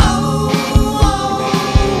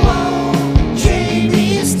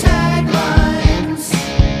 Jamie's taglines.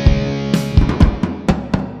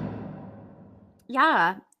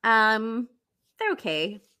 Yeah. They're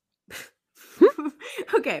okay.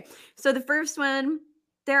 Okay, so the first one,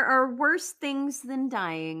 there are worse things than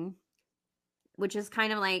dying, which is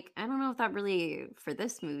kind of like, I don't know if that really for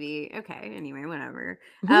this movie. Okay, anyway, whatever.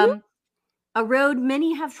 A road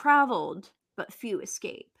many have traveled, but few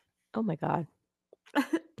escape. Oh my God.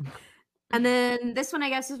 And then this one, I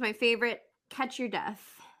guess, is my favorite, Catch Your Death.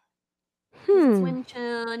 Because it's wind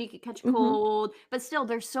chill and you could catch a cold. But still,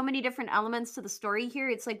 there's so many different elements to the story here.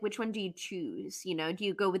 It's like, which one do you choose? You know, do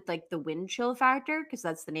you go with like the wind chill factor? Because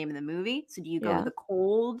that's the name of the movie. So do you go with a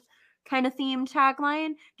cold kind of themed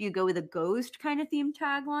tagline? Do you go with a ghost kind of themed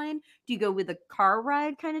tagline? Do you go with a car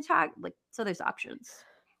ride kind of tag? Like, so there's options.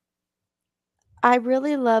 I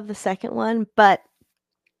really love the second one, but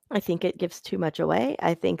I think it gives too much away.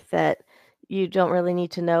 I think that you don't really need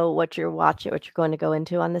to know what you're watching, what you're going to go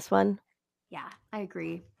into on this one. Yeah, I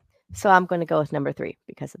agree. So I'm going to go with number 3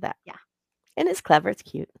 because of that. Yeah. And it's clever. It's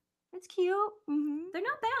cute. It's cute. They're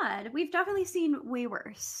not bad. We've definitely seen way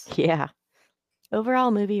worse. Yeah. Overall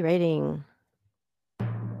movie rating.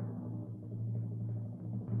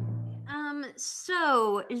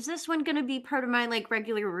 So is this one gonna be part of my like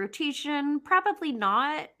regular rotation? Probably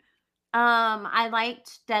not. I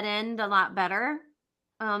liked Dead End a lot better.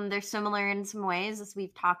 They're similar in some ways, as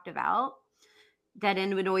we've talked about. Dead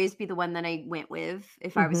End would always be the one that I went with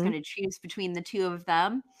if I was gonna choose between the two of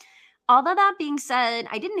them. All of that being said,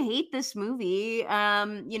 I didn't hate this movie.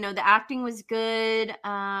 You know, the acting was good.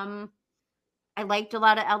 I liked a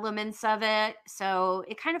lot of elements of it. So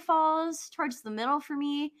it kind of falls towards the middle for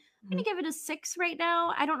me. I'm going to give it a 6 right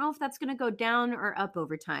now. I don't know if that's going to go down or up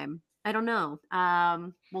over time. I don't know.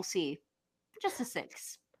 We'll see. Just a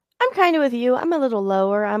 6. I'm kind of with you. I'm a little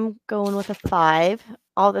lower. I'm going with a 5.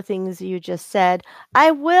 All the things you just said.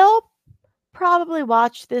 I will probably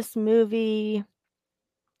watch this movie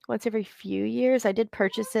once every few years. I did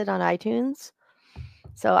purchase it on iTunes.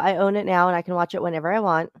 So I own it now and I can watch it whenever I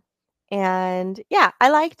want. And yeah, I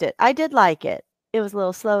liked it. I did like it. It was a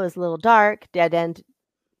little slow, it was a little dark. Dead End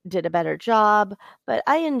did a better job, but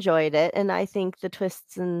I enjoyed it. And I think the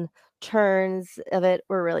twists and turns of it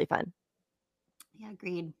were really fun. Yeah,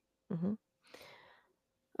 agreed.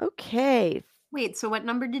 Okay. Wait, so what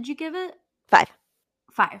number did you give it? 5.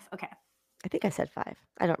 5. Okay. I think I said 5.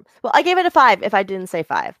 I don't. Well, I gave it a 5 if I didn't say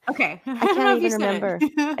 5. Okay. I can't even remember.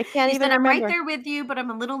 I can't even I'm remember. right there with you, but I'm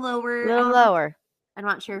a little lower. A little lower. I'm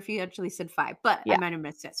not sure if you actually said 5, but I might have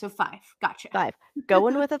missed it. So 5. Gotcha. 5.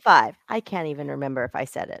 Going with a 5. I can't even remember if I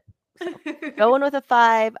said it. So, going with a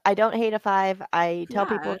 5. I don't hate a 5. I tell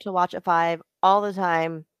people to watch a 5 all the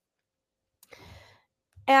time.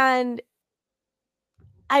 And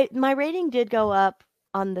my rating did go up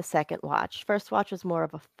on the second watch. First watch was more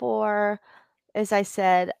of a 4. As I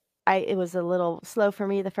said, it was a little slow for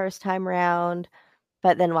me the first time around,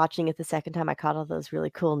 but then watching it the second time, I caught all those really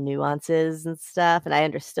cool nuances and stuff, and I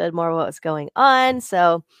understood more what was going on.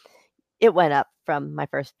 So it went up from my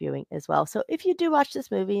first viewing as well. So if you do watch this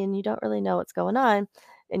movie and you don't really know what's going on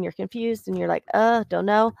and you're confused and you're like, don't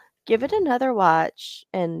know, give it another watch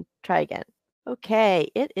and try again. Okay,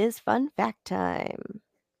 it is fun fact time.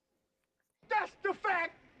 That's the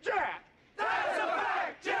fact, Jack! That's a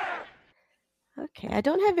fact, Jack! Okay, I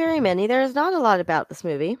don't have very many. There's not a lot about this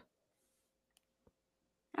movie.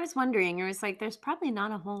 I was wondering, it was like, there's probably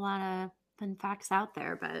not a whole lot of fun facts out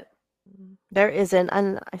there, but there isn't.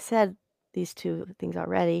 And I said these two things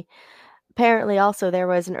already. Apparently, also, there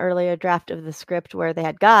was an earlier draft of the script where they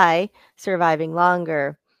had Guy surviving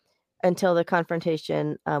longer until the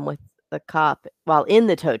confrontation with the cop while in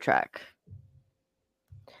the tow truck.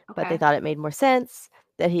 Okay. But they thought it made more sense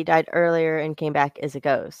that he died earlier and came back as a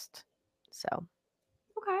ghost. So.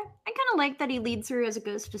 Okay. I kind of like that he leads her as a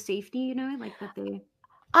ghost to safety, you know? I like that they...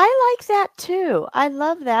 I like that too. I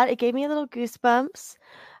love that. It gave me a little goosebumps.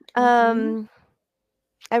 I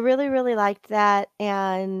really, really liked that.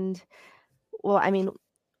 And, well, I mean,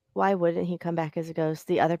 why wouldn't he come back as a ghost?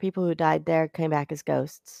 The other people who died there came back as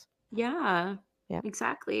ghosts. Yeah.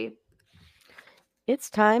 Exactly. It's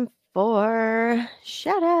time for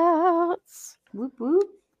shout-outs. Whoop, whoop.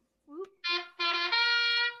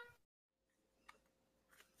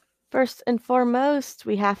 First and foremost,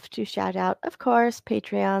 we have to shout out, of course,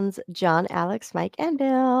 Patreons John, Alex, Mike, and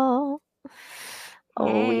Bill.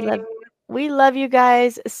 Oh, we love you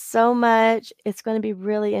guys so much. It's going to be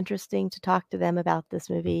really interesting to talk to them about this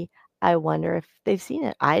movie. I wonder if they've seen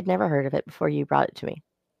it. I had never heard of it before you brought it to me.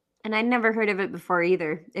 And I'd never heard of it before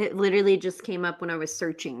either. It literally just came up when I was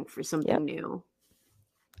searching for something new.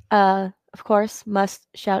 Of course, must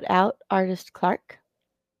shout out artist Clark.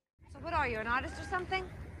 So what are you, an artist or something?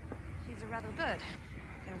 These are rather good.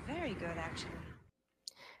 They're very good, actually.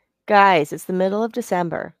 Guys, it's the middle of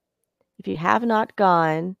December. If you have not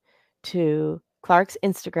gone to Clark's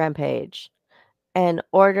Instagram page and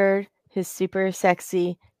ordered his super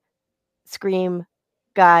sexy Scream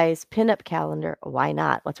Guys pinup calendar, why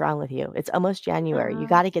not? What's wrong with you? It's almost January. You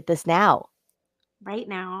got to get this now. Right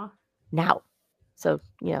now. Now. So,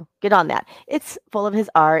 get on that. It's full of his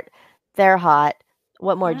art. They're hot.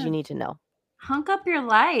 What more do you need to know? Hunk up your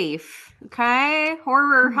life, okay?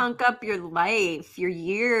 Horror hunk up your life, your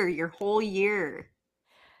year, your whole year.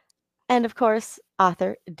 And of course,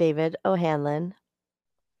 author David O'Hanlon.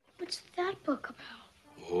 What's that book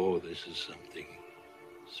about? Oh, this is something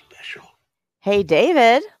special. Hey,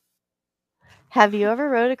 David. Have you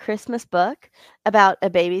ever wrote a Christmas book about a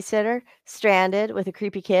babysitter stranded with a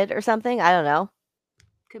creepy kid or something? I don't know.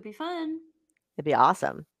 Could be fun. It'd be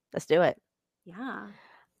awesome. Let's do it. Yeah.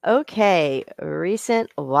 Okay, recent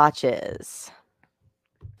watches.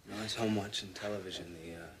 I was home watching television.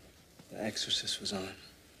 The Exorcist was on.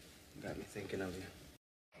 Got me thinking of you.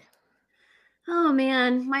 Oh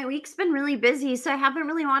man, my week's been really busy, so I haven't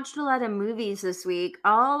really watched a lot of movies this week.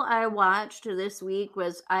 All I watched this week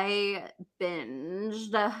was I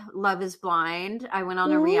binged Love is Blind. I went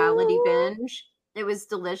on a reality binge. It was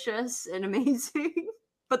delicious and amazing.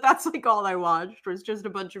 But that's like all I watched was just a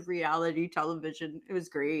bunch of reality television. It was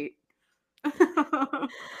great.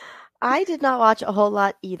 I did not watch a whole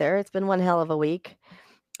lot either. It's been one hell of a week.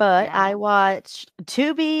 But I watched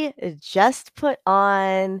Tubi just put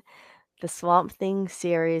on the Swamp Thing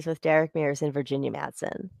series with Derek Mears and Virginia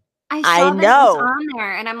Madsen. I saw that it was on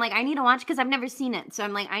there, and I'm like, I need to watch because I've never seen it. So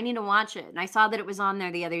I'm like, I need to watch it. And I saw that it was on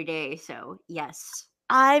there the other day. So yes.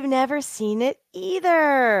 I've never seen it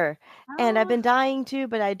either. And I've been dying to,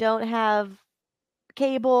 but I don't have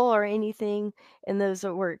cable or anything. And those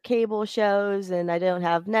were cable shows, and I don't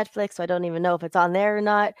have Netflix, so I don't even know if it's on there or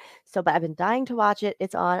not. So, but I've been dying to watch it.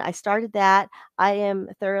 It's on. I started that. I am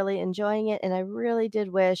thoroughly enjoying it, and I really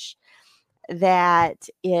did wish that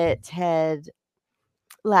it had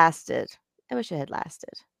lasted. I wish it had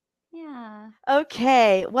lasted. Yeah.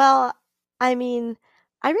 Okay. Well, I mean,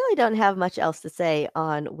 I really don't have much else to say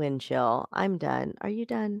on Wind Chill. I'm done. Are you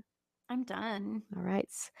done? I'm done. All right.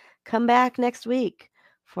 Come back next week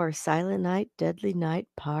for Silent Night, Deadly Night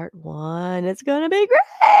Part 1. It's going to be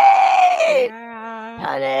great.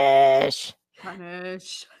 Yeah.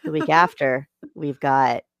 Punish. The week after, we've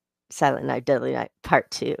got Silent Night, Deadly Night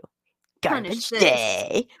Part 2. Garbage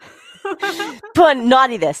Day.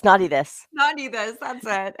 Naughty this. Naughty this, that's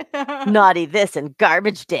it. Naughty this and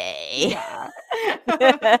Garbage Day. Yeah.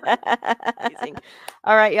 Amazing.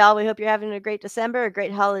 All right, y'all. We hope you're having a great December, a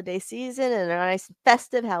great holiday season, and a nice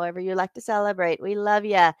festive, however you like to celebrate. We love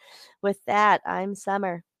you. With that, I'm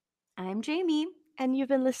Summer. I'm Jamie. And you've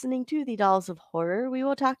been listening to The Dolls of Horror. We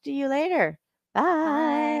will talk to you later. Bye.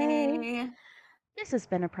 Bye. This has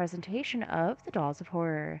been a presentation of The Dolls of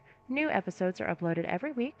Horror. New episodes are uploaded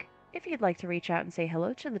every week. If you'd like to reach out and say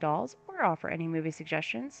hello to the dolls or offer any movie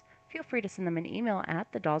suggestions, feel free to send them an email at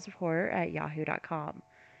thedollsofhorror@yahoo.com.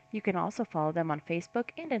 You can also follow them on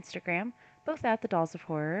Facebook and Instagram, both at The Dolls of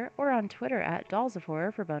Horror, or on Twitter at Dolls of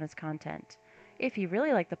Horror for bonus content. If you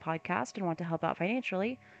really like the podcast and want to help out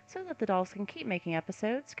financially so that the dolls can keep making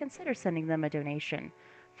episodes, consider sending them a donation.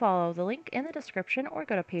 Follow the link in the description or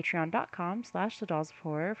go to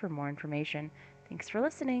patreon.com/thedollsofhorror for more information. Thanks for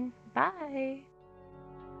listening. Bye!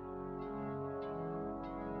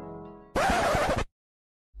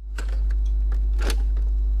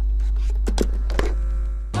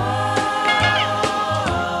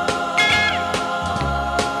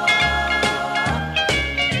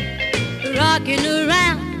 Rocking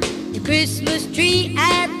around the Christmas tree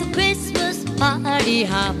at the Christmas party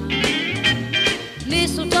hop.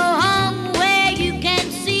 Mistletoe hung where you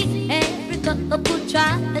can see every couple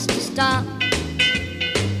tries to stop.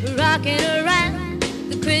 Rocking around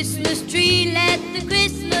the Christmas tree, let the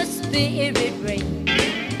Christmas spirit ring.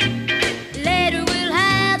 Later we'll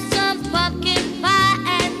have some pumpkin pie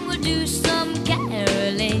and we'll do some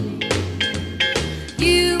caroling.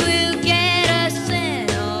 You will get a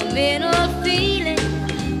sentimental feeling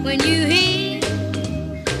when you hear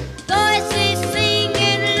voices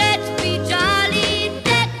singing, let's be jolly,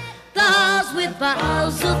 deck the halls with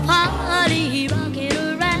boughs of holly. Rocking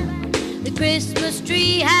around the Christmas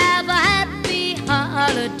tree, have a happy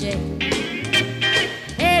holiday.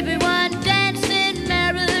 Everyone dancing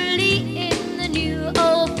merrily in the new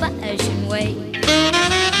old-fashioned way.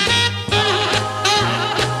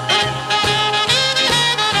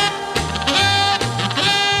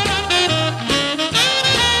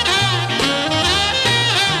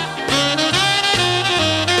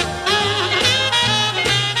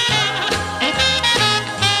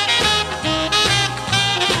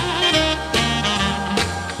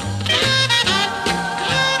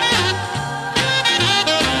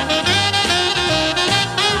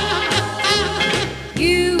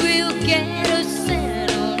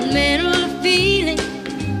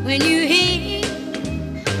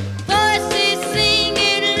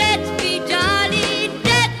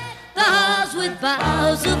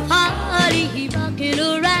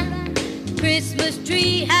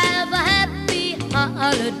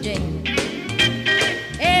 holiday.